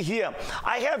going to be here.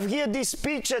 I have here this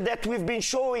picture that we've been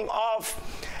showing of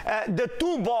the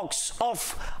toolbox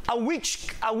of a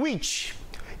witch.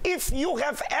 If you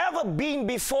have ever been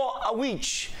before a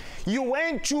witch, you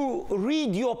went to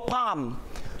read your palm.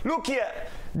 Look here.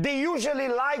 They usually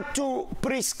like to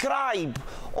prescribe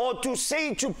or to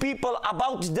say to people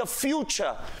about the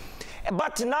future.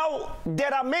 But now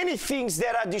there are many things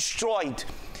that are destroyed.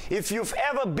 If you've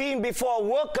ever been before a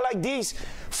work like this,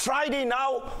 Friday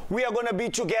now we are going to be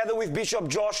together with Bishop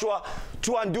Joshua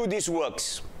to undo these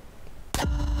works.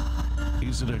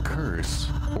 Is it a curse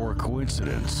or a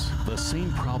coincidence? The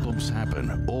same problems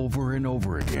happen over and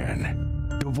over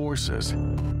again. Divorces,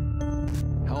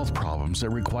 health problems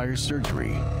that require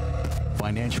surgery,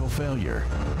 financial failure,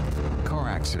 car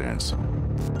accidents,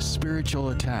 spiritual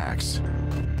attacks.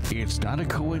 It's not a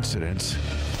coincidence,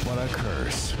 but a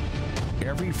curse.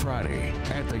 Every Friday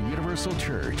at the Universal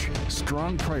Church,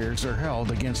 strong prayers are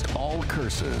held against all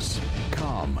curses.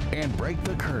 Come and break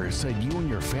the curse that you and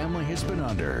your family has been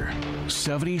under.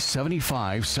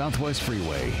 7075 Southwest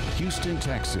Freeway, Houston,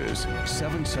 Texas,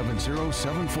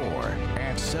 77074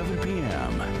 at 7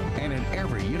 p.m. and in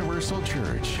every Universal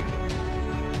Church.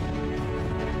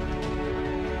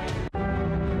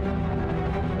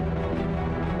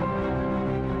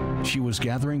 She was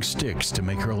gathering sticks to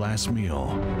make her last meal.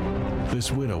 This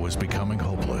widow was becoming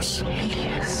hopeless.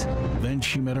 Yes. Then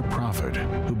she met a prophet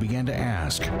who began to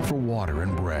ask for water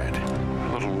and bread.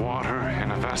 A little water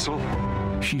in a vessel?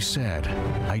 She said,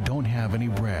 I don't have any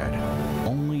bread,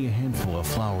 only a handful of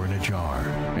flour in a jar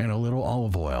and a little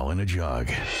olive oil in a jug.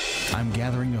 I'm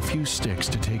gathering a few sticks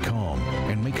to take home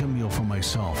and make a meal for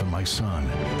myself and my son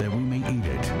that we may eat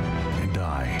it and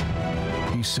die.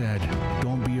 He said,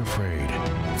 don't be afraid.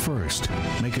 First,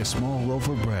 make a small loaf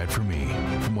of bread for me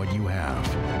from what you have.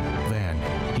 Then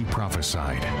he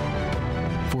prophesied.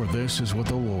 For this is what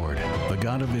the Lord, the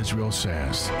God of Israel,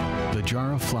 says, the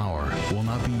jar of flour will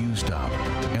not be used up,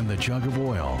 and the jug of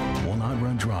oil will not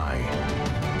run dry.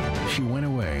 She went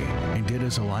away and did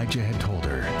as Elijah had told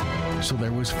her. So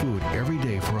there was food every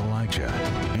day for Elijah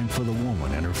and for the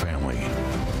woman and her family.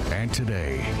 And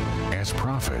today, as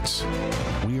prophets,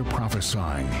 we are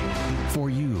prophesying for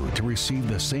you to receive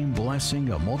the same blessing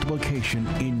of multiplication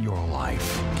in your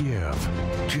life. Give,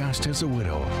 just as a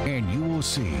widow, and you will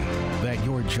see that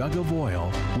your jug of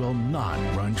oil will not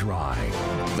run dry.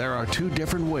 There are two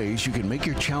different ways you can make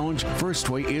your challenge. First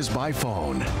way is by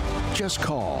phone. Just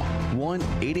call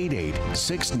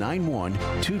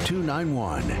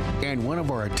 1-888-691-2291, and one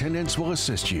of our attendants will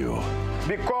assist you.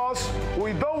 Because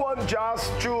we don't want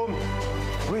just to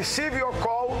receive your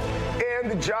call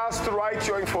and just write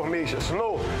your information.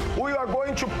 No, we are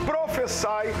going to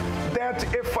prophesy that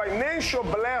a financial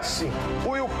blessing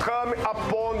will come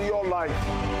upon your life.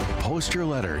 Post your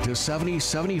letter to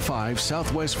 7075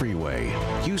 Southwest Freeway,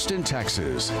 Houston,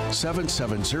 Texas,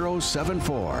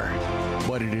 77074.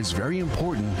 But it is very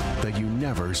important that you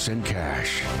never send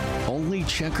cash. Only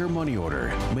check or money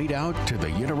order made out to the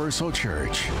Universal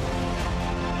Church.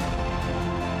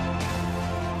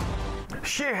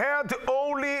 She had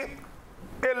only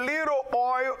a little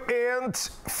oil and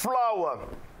flour.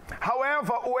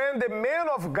 However, when the man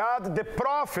of God, the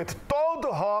prophet, told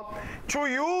her to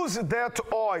use that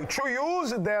oil, to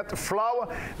use that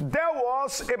flour, there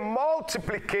was a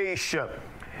multiplication.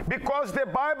 Because the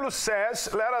Bible says,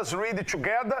 let us read it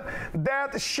together,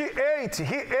 that he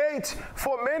ate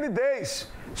for many days.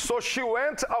 So she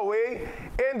went away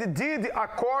and did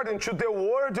according to the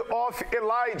word of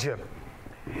Elijah.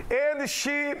 And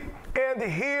she and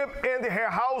him and her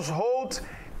household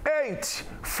ate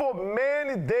for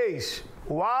many days.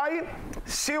 Why?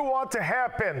 See what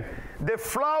happened. The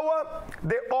flour,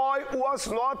 the oil was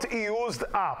not used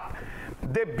up.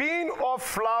 The bin of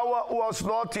flour was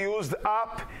not used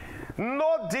up,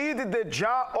 nor did the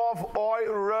jar of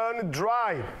oil run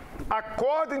dry,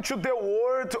 according to the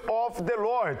word of the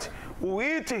Lord,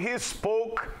 which he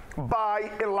spoke by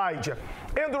Elijah.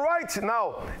 And right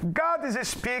now, God is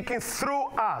speaking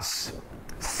through us.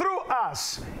 Through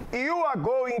us, you are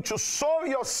going to sow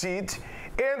your seed,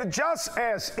 and just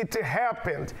as it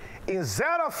happened in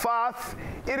Zarephath,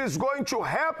 it is going to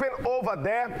happen over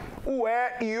there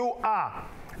where you are.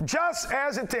 Just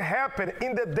as it happened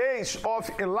in the days of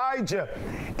Elijah,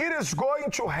 it is going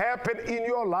to happen in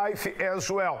your life as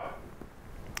well.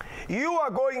 You are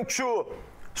going to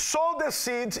sow the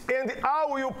seed, and I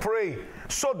will pray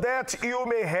so that you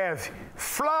may have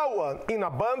flour in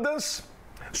abundance,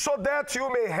 so that you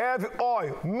may have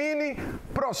oil, meaning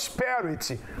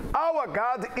prosperity. Our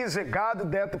God is a God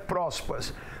that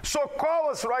prospers. So call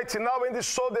us right now and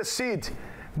sow the seed.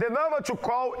 The number to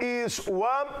call is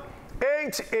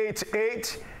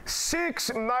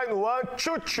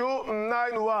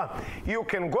 1-888-691-2291. You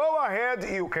can go ahead,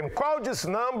 you can call this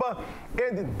number,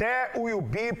 and there will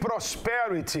be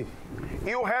prosperity.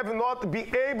 You have not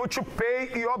been able to pay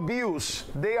your bills.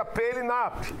 They are piling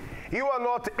up. You are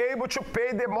not able to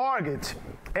pay the mortgage.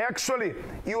 Actually,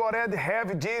 you already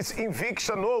have this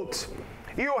eviction note.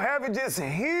 You have this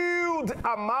huge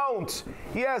amount.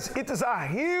 Yes, it is a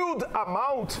huge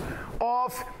amount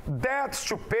of debts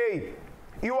to pay.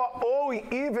 You are owing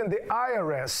even the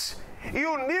IRS.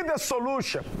 You need a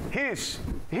solution. Here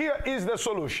is the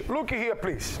solution. Look here,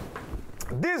 please.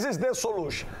 This is the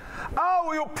solution. I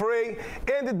will pray,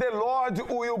 and the Lord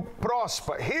will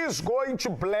prosper. He is going to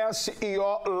bless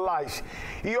your life.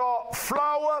 Your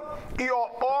flour, your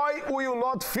oil will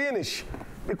not finish,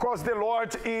 because the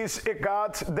Lord is a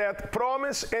God that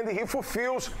promises, and He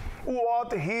fulfills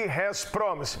what He has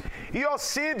promised. Your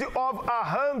seed of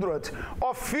 100,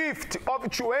 of 50, of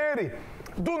 20,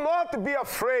 do not be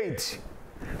afraid.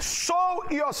 Sow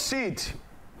your seed.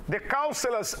 The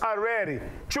counselors are ready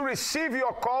to receive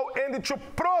your call and to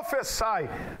prophesy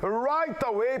right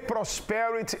away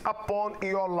prosperity upon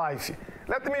your life.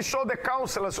 Let me show the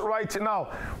counselors right now.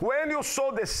 When you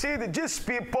sow the seed, these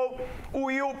people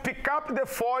will pick up the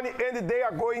phone and they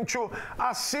are going to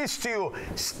assist you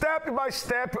step by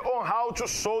step on how to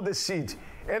sow the seed.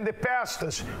 And the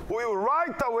pastors will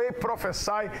right away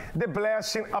prophesy the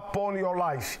blessing upon your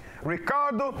life.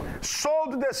 Ricardo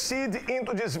sowed the seed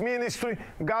into this ministry.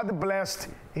 God blessed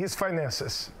his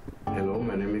finances. Hello,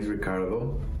 my name is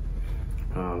Ricardo.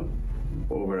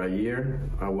 Over a year,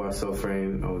 I was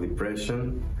suffering of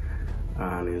depression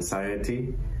and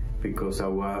anxiety because I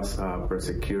was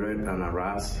persecuted and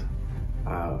harassed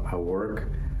at work.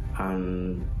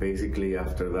 And basically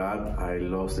after that, I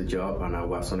lost the job and I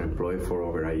was unemployed for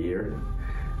over a year.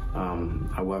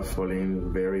 I was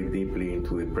falling very deeply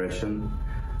into depression.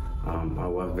 I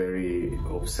was very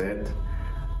upset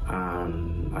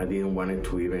and I didn't want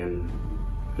to even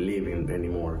live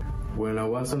anymore. When I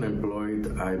was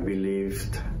unemployed, I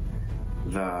believed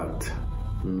that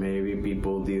maybe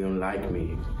people didn't like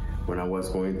me when I was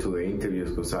going to the interviews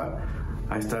because I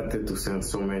started to send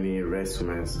so many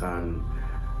resumes and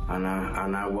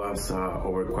I was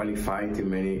overqualified in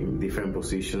many different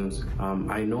positions.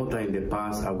 I know that in the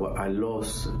past I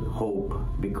lost hope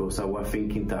because I was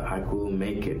thinking that I couldn't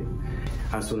make it.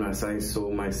 As soon as I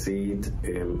sowed my seed,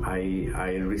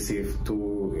 I received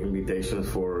 2 invitations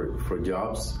for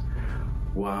jobs.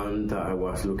 One that I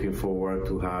was looking forward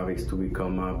to have is to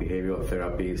become a behavioral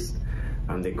therapist,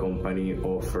 and the company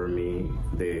offered me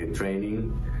the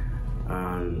training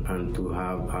and to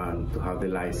have the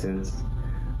license.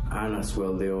 And as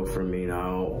well, they offer me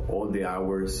now all the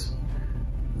hours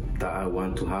that I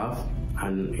want to have.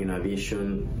 And in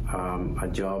addition, a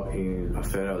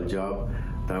federal job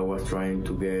that I was trying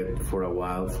to get for a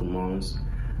while, for months.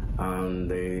 And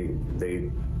they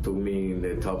took me in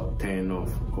the top 10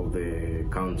 of the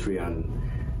country, and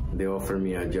they offered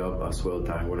me a job as well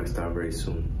that I'm going to start very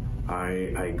soon.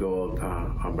 I got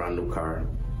a brand new car,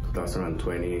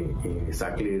 2020,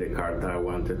 exactly the car that I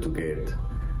wanted to get.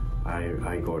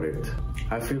 I got it.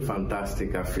 I feel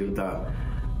fantastic. I feel that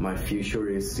my future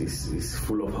is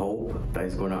full of hope, that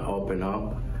it's going to open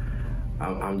up.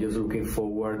 I'm just looking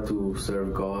forward to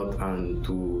serve God and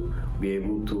to be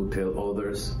able to tell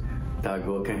others that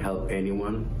God can help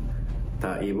anyone,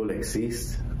 that evil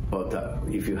exists, but that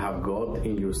if you have God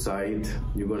in your side,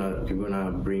 you're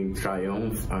gonna bring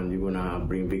triumph and you're gonna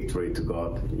bring victory to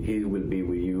God. He will be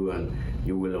with you and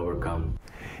you will overcome.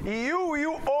 You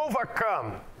will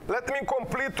overcome. Let me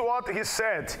complete what he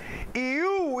said.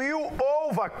 You will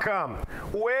overcome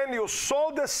when you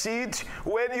sow the seed,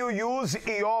 when you use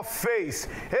your faith.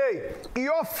 Hey,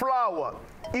 your flour,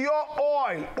 your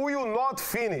oil will not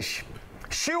finish.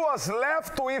 She was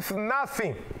left with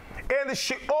nothing, and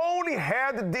she only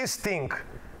had this thing,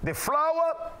 the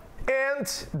flour and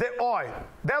the oil.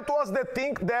 That was the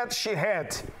thing that she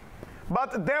had.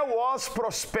 But there was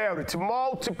prosperity,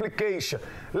 multiplication.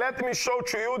 Let me show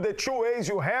to you the 2 ways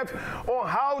you have on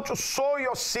how to sow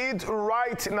your seed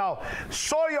right now.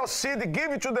 Sow your seed,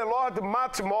 give it to the Lord,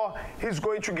 much more He's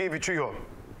going to give it to you.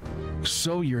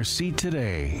 Sow your seed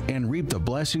today and reap the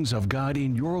blessings of God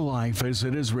in your life as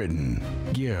it is written.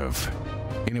 Give,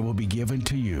 and it will be given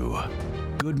to you.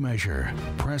 Good measure,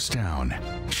 pressed down,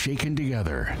 shaken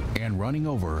together, and running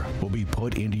over will be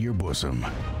put into your bosom.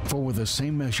 For with the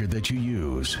same measure that you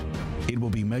use, it will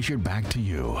be measured back to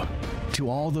you. To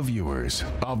all the viewers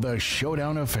of the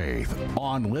Showdown of Faith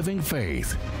on Living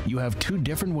Faith, you have 2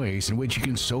 different ways in which you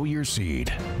can sow your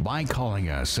seed. By calling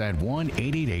us at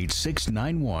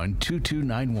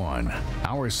 1-888-691-2291.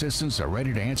 Our assistants are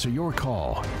ready to answer your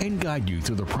call and guide you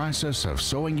through the process of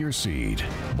sowing your seed.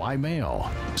 By mail,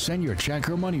 send your check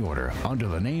or money order under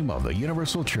the name of the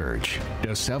Universal Church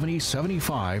to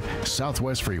 7075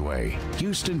 Southwest Freeway,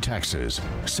 Houston, Texas,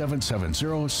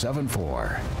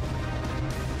 77074.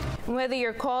 Whether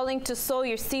you're calling to sow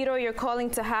your seed or you're calling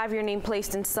to have your name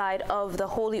placed inside of the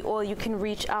holy oil, you can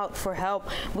reach out for help.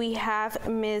 We have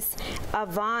Miss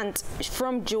Avant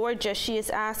from Georgia. She is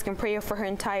asking prayer for her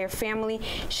entire family.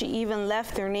 She even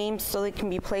left their names so they can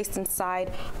be placed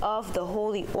inside of the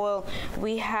holy oil.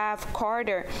 We have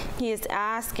Carter. He is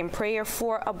asking prayer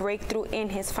for a breakthrough in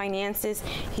his finances.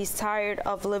 He's tired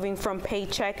of living from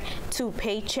paycheck to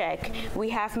paycheck. We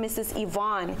have Mrs.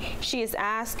 Yvonne. She is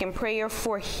asking prayer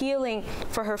for healing willing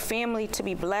for her family to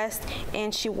be blessed,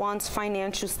 and she wants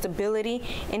financial stability.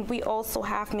 And we also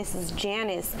have Mrs.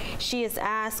 Janice. She is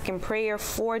asking prayer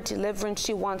for deliverance.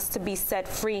 She wants to be set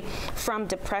free from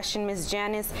depression, Ms.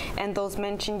 Janice, and those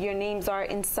mentioned, your names are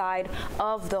inside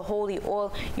of the holy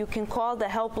oil. You can call the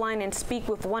helpline and speak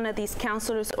with one of these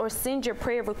counselors, or send your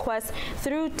prayer request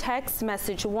through text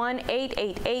message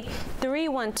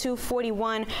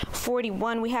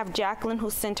 1-888-312-4141. We have Jacqueline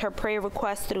who sent her prayer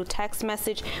request through text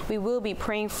message. We will be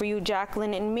praying for you,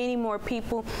 Jacqueline, and many more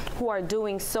people who are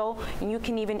doing so. And you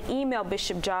can even email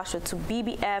Bishop Joshua to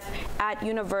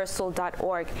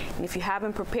bbf@universal.org. And if you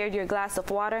haven't prepared your glass of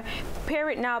water, prepare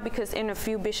it now, because in a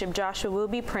few, Bishop Joshua will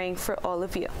be praying for all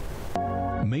of you.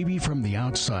 Maybe from the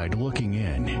outside looking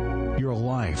in, your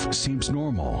life seems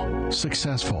normal,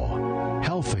 successful,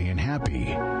 healthy, and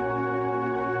happy.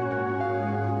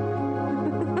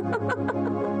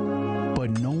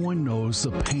 But no one knows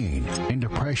the pain and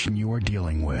depression you are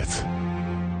dealing with.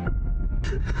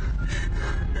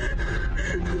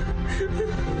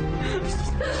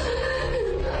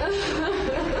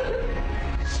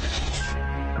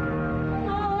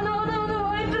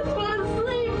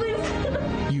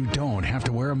 You don't have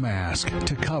to wear a mask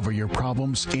to cover your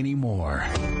problems anymore.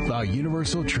 The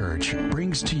Universal Church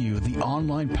brings to you the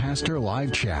online Pastor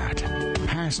Live Chat.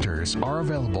 Pastors are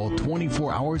available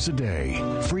 24 hours a day,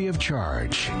 free of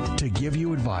charge, to give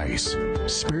you advice,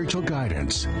 spiritual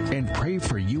guidance, and pray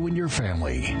for you and your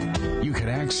family. You can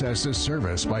access this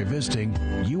service by visiting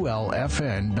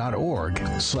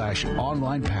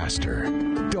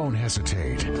ulfn.org/onlinepastor. Don't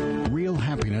hesitate. Real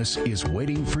happiness is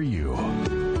waiting for you.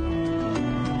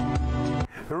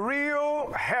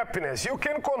 Real happiness. You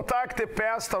can contact the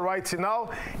pastor right now.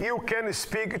 You can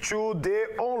speak to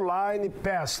the online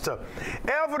pastor.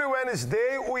 Every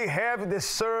Wednesday we have the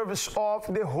service of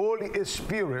the Holy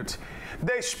Spirit.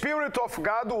 The Spirit of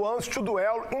God wants to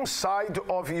dwell inside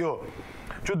of you.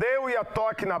 Today we are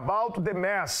talking about the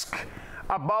mask,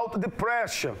 about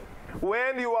depression.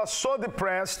 When you are so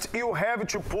depressed, you have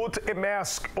to put a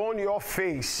mask on your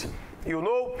face. You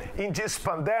know, in this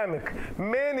pandemic,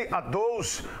 many are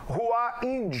those who are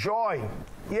enjoying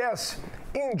the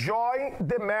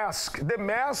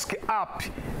mask up,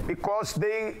 because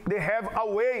they have a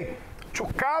way to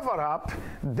cover up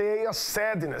their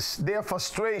sadness, their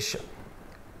frustration.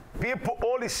 People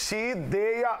only see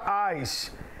their eyes.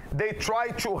 They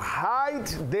try to hide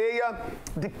their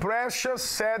depression,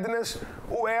 sadness,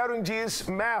 wearing this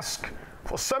mask.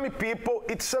 For some people,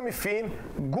 it's something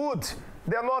good.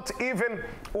 They're not even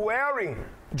wearing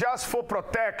just for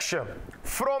protection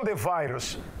from the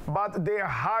virus, but they are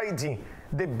hiding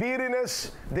the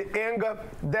bitterness, the anger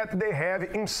that they have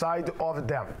inside of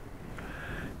them.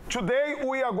 Today,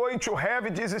 we are going to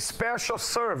have this special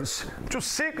service to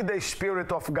seek the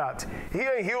Spirit of God.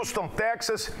 Here in Houston,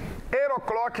 Texas, 8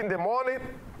 o'clock in the morning,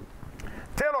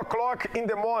 10 o'clock in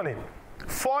the morning,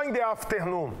 4 in the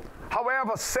afternoon.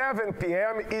 However, 7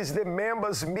 p.m. is the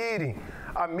members' meeting.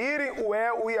 A meeting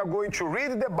where we are going to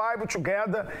read the Bible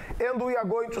together and we are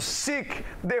going to seek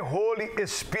the Holy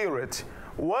Spirit.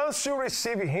 Once you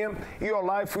receive Him, your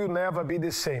life will never be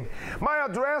the same. My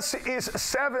address is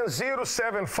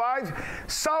 7075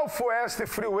 Southwest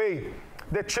Freeway.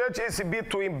 The church is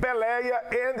between Bel Air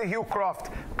and Hillcroft.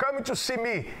 Come to see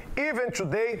me, even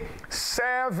today,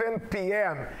 7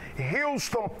 p.m.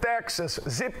 Houston, Texas,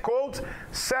 zip code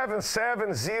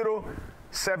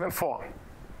 77074.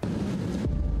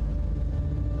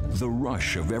 The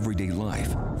rush of everyday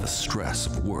life, the stress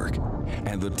of work,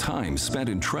 and the time spent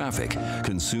in traffic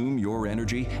consume your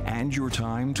energy and your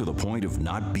time to the point of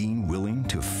not being willing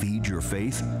to feed your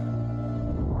faith?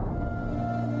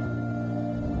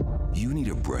 You need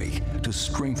a break to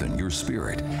strengthen your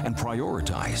spirit and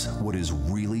prioritize what is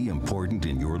really important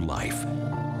in your life.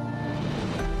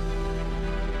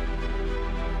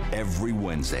 Every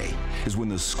Wednesday is when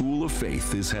the School of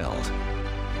Faith is held.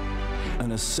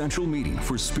 An essential meeting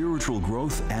for spiritual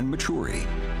growth and maturity.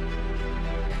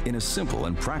 In a simple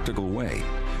and practical way,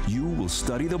 you will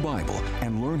study the Bible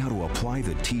and learn how to apply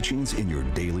the teachings in your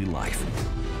daily life.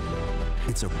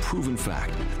 It's a proven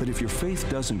fact that if your faith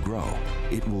doesn't grow,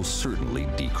 it will certainly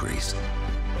decrease.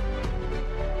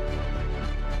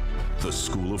 The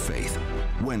School of Faith,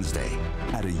 Wednesday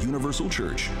at a Universal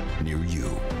Church near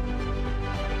you.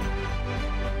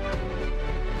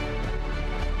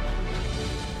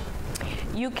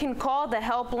 You can call the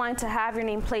helpline to have your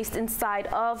name placed inside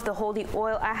of the holy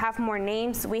oil. I have more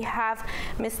names. We have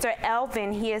Mr.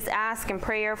 Elvin. He is asking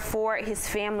prayer for his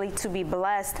family to be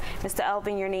blessed. Mr.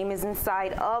 Elvin, your name is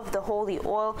inside of the holy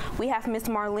oil. We have Miss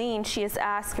Marlene. She is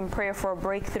asking prayer for a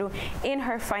breakthrough in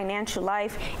her financial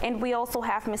life. And we also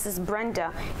have Mrs.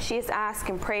 Brenda. She is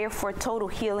asking prayer for total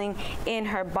healing in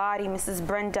her body. Mrs.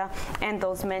 Brenda and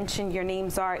those mentioned, your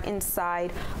names are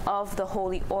inside of the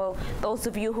holy oil. Those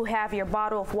of you who have your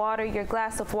bottle of water, your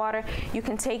glass of water, you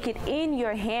can take it in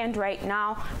your hand right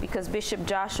now because Bishop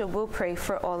Joshua will pray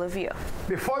for all of you.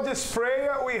 Before this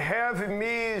prayer, we have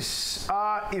Miss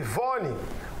Yvonne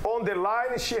on the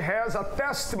line. She has a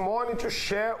testimony to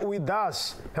share with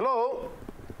us. Hello.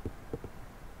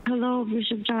 Hello,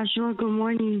 Bishop Joshua. Good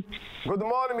morning. Good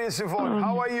morning, Miss Yvonne.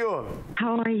 How are you?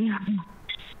 How are you?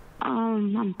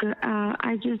 I'm good.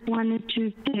 I just wanted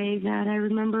to say that I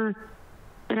remember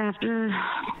that after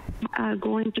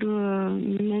going through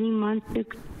many months,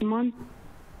 6 months,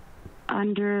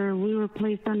 we were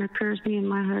placed under curse, me and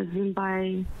my husband,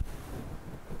 by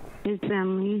his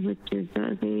family, which is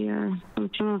a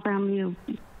family of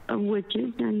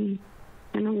witches and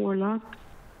a warlock.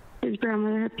 His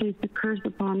grandmother had placed a curse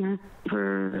upon us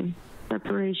for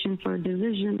separation, for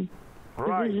division.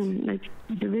 Right.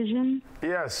 Division.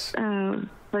 Yes.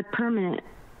 But permanent.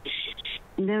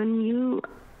 And then you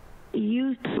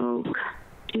spoke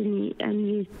to me and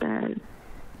you said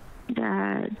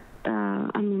that,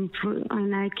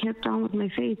 and I kept on with my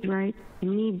faith, right?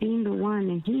 Me being the one,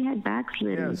 and he had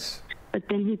backslidden. Yes. But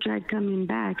then he tried coming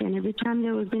back, and every time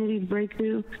there was going to be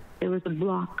breakthrough, there was a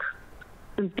block.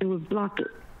 Something would block it.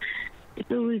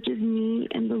 So it was just me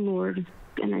and the Lord,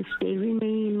 and I stayed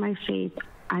remaining in my faith.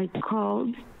 I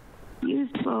called. You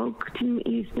spoke to me.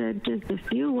 You said just a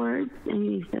few words, and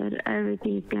you said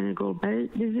everything's going to go better.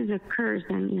 This is a curse,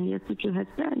 and that's what you had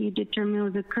said. You determined it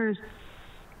was a curse.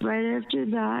 Right after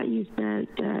that, you said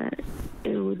that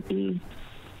it would be.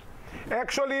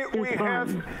 Actually, we have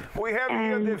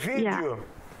here the video.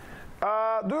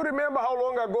 Yeah. Do you remember how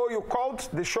long ago you called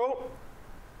the show?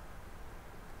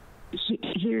 She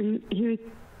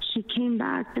came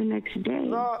back the next day.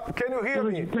 Can you hear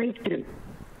me? Breakthrough.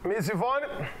 Miss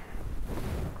Yvonne?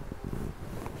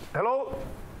 Hello?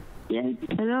 Yes,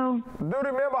 hello. Do you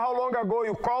remember how long ago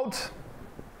you called?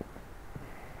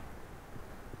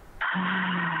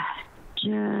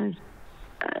 Just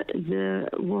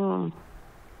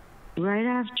right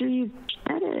after you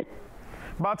said it.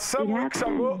 But some weeks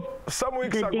ago, some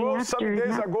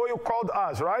days ago, you called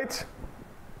us, right?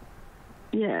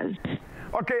 Yes.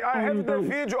 Okay, I have the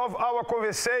video of our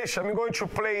conversation. I'm going to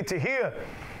play it here,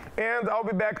 and I'll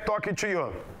be back talking to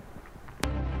you.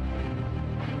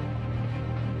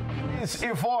 Miss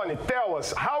Yvonne, tell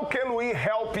us, how can we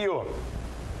help you?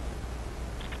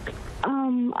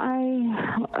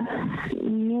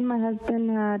 Me and my husband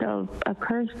had a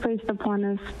curse placed upon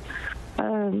us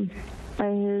by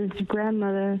his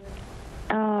grandmother.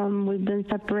 We've been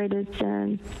separated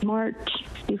since March,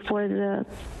 before the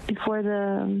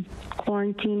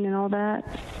quarantine and all that,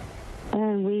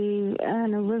 and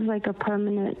it was like a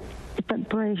permanent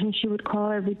separation. She would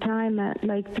call every time at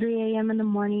like 3 a.m. in the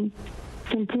morning,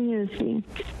 continuously.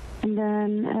 And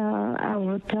then I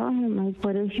would tell him, like,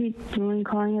 what is she doing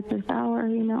calling at this hour,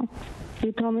 you know?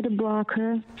 He told me to block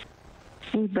her.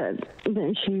 But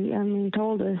then she,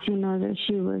 told us, you know, that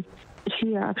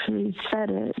she actually said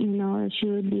it, you know, that she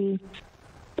would be,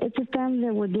 it's a family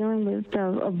that we're dealing with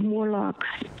of warlocks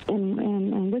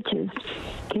and witches,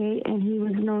 okay? And he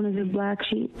was known as a black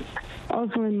sheep.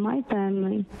 Also in my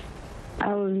family,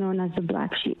 I was known as the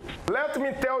black sheep. Let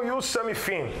me tell you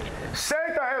something.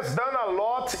 Satan has done a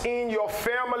lot in your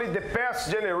family the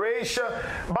past generation,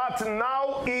 but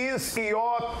now is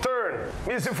your turn.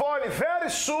 Miss Yvonne, very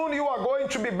soon you are going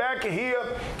to be back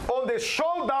here on the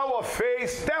Showdown of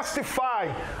Faith,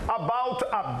 testifying about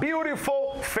a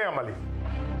beautiful family.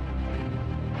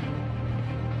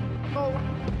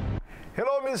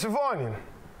 Hello, Miss Yvonne.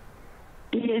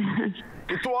 Yes.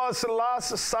 It was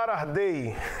last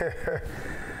Saturday.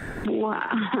 Wow.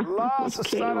 Last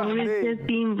Saturday. It just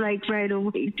seemed like right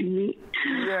away to me.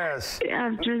 Yes.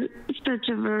 After such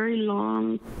a very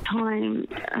long time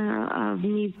of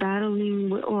me battling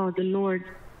with the Lord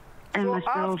and so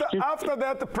myself. After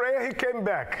that prayer, he came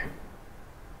back.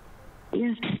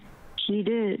 Yes, he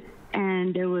did.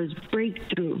 And there was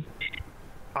breakthrough.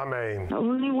 Amen. The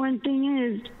only one thing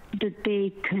is that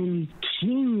they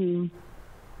continue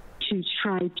to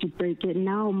try to break it.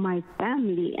 Now my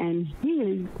family and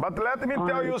his. But let me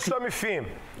tell you something.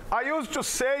 I used to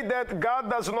say that God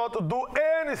does not do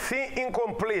anything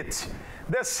incomplete.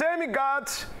 The same God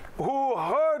who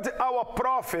heard our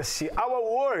prophecy, our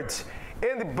words,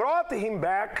 and brought him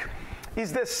back,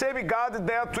 is the same God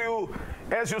that will,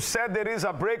 as you said, there is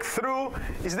a breakthrough,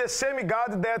 is the same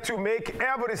God that will make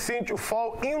everything to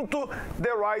fall into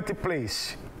the right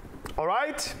place. All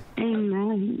right?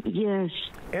 Amen. Yes.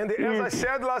 And as I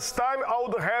said last time, I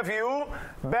would have you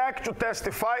back to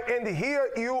testify, and here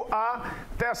you are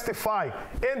testifying.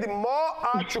 And more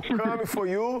are to come for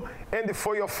you and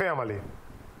for your family.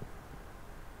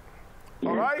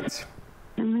 All right?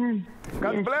 Amen.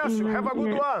 God bless you. Have a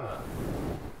good one.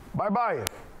 Bye-bye.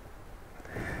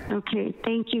 Okay,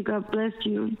 thank you. God bless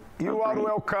you. You are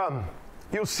welcome.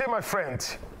 You see, my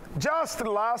friend, just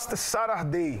last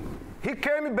Saturday, he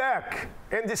came back,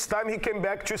 and this time he came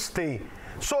back to stay.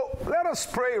 So let us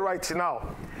pray right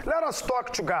now. Let us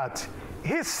talk to God.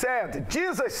 He said,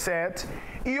 Jesus said,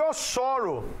 your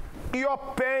sorrow, your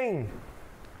pain,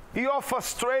 your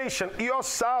frustration, your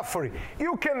suffering,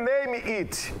 you can name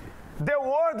it. The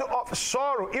word of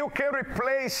sorrow you can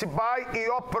replace by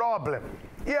your problem.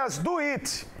 Yes, do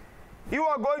it. You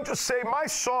are going to say, my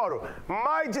sorrow,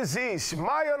 my disease,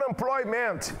 my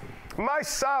unemployment, my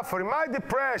suffering, my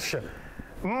depression,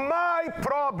 my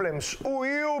problems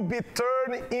will be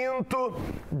turned into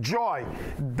joy.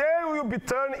 They will be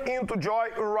turned into joy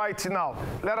right now.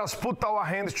 Let us put our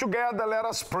hands together. Let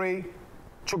us pray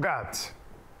to God.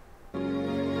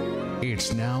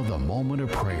 It's now the moment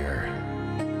of prayer.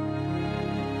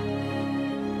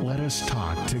 Let us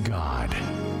talk to God.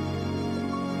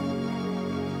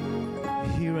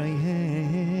 Here I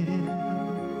am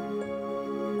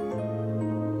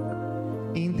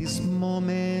in this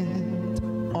moment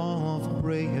of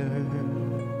prayer,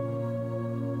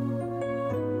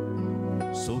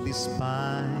 so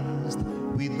despised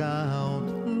without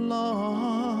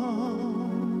love,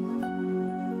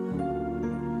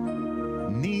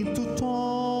 need to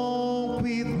talk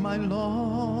with my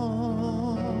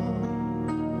Lord.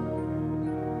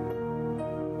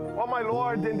 Oh, my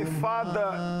Lord and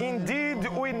Father, indeed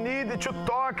we need to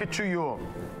talk to you.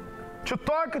 To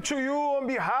talk to you on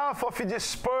behalf of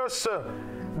this person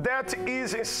that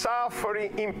is in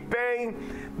suffering, in pain,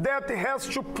 that has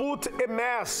to put a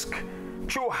mask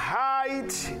to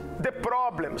hide the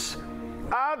problems.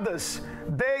 Others,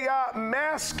 they are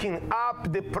masking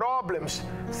up the problems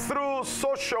through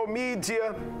social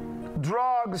media,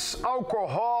 drugs,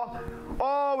 alcohol,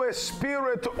 all a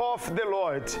spirit of the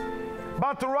Lord.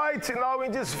 But right now,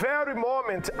 in this very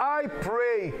moment, I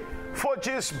pray for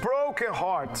this broken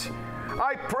heart.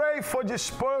 I pray for this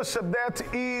person that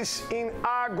is in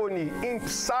agony, in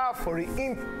suffering,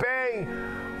 in pain.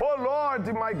 Oh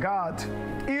Lord, my God,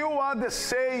 you are the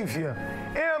Savior.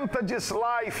 Enter this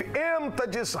life, enter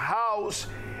this house,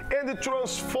 and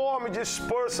transform this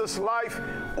person's life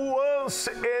once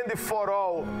and for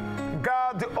all.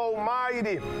 God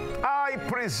Almighty, I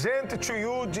present to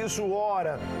you this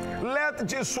water. Let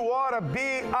this water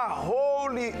be a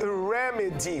holy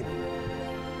remedy.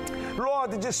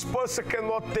 Lord, this person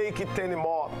cannot take it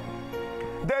anymore.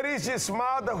 There is this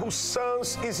mother whose son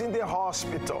is in the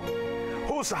hospital,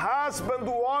 whose husband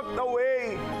walked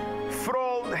away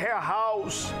from her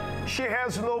house. She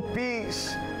has no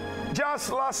peace.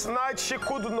 Just last night she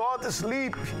could not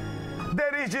sleep.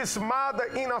 There is this mother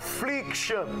in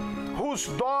affliction whose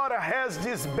daughter has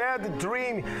this bad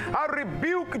dream. I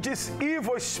rebuke this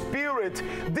evil spirit,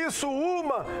 this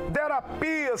woman that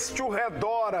appears to her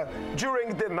daughter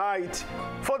during the night.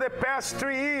 For the past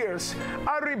 3 years,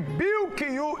 I rebuke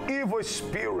you, evil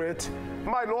spirit.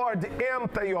 My Lord,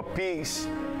 enter your peace.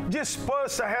 This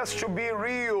person has to be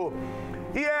real.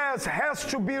 Yes, has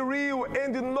to be real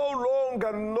and no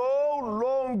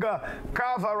longer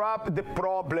cover up the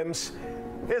problems.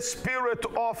 A spirit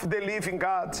of the living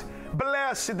God,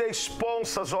 bless the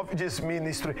sponsors of this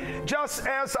ministry. Just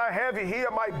as I have here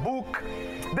my book,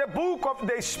 the book of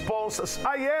the sponsors,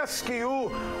 I ask you,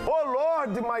 oh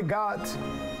Lord, my God,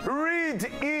 read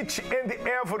each and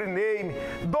every name.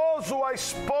 Those who are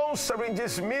sponsoring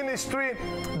this ministry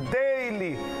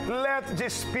daily, let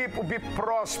these people be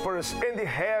prosperous and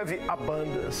have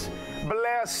abundance.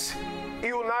 Bless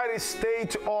United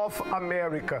States of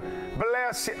America.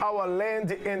 Bless our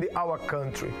land and our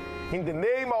country. In the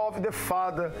name of the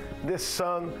Father, the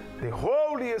Son, the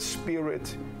Holy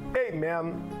Spirit.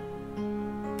 Amen.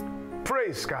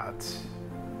 Praise God.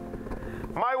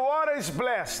 My water is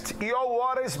blessed. Your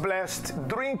water is blessed.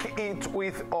 Drink it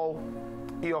with all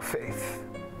your faith.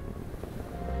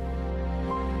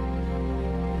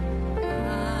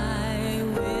 I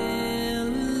will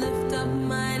lift up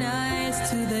mine eyes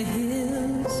to the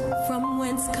hills, from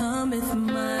whence cometh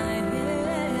my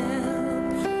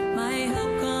help. My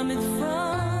help cometh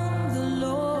from the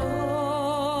Lord,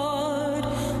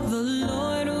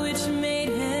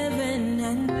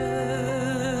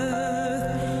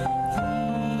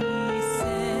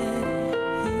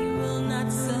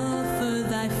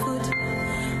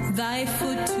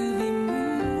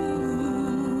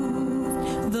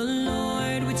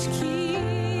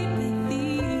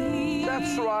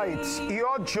 That's right.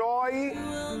 Your joy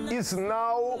is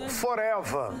now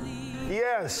forever.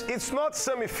 Yes, it's not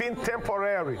something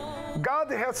temporary.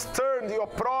 God has turned your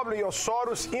problem, your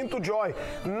sorrows into joy.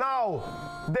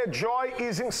 Now, the joy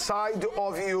is inside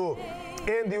of you,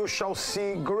 and you shall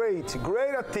see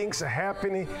greater things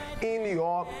happening in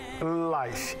your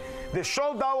life. The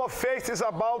Showdown of Faith is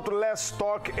about less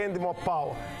talk and more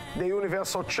power. The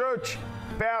Universal Church,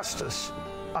 pastors,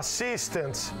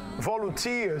 assistants,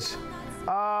 volunteers,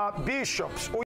 bishops,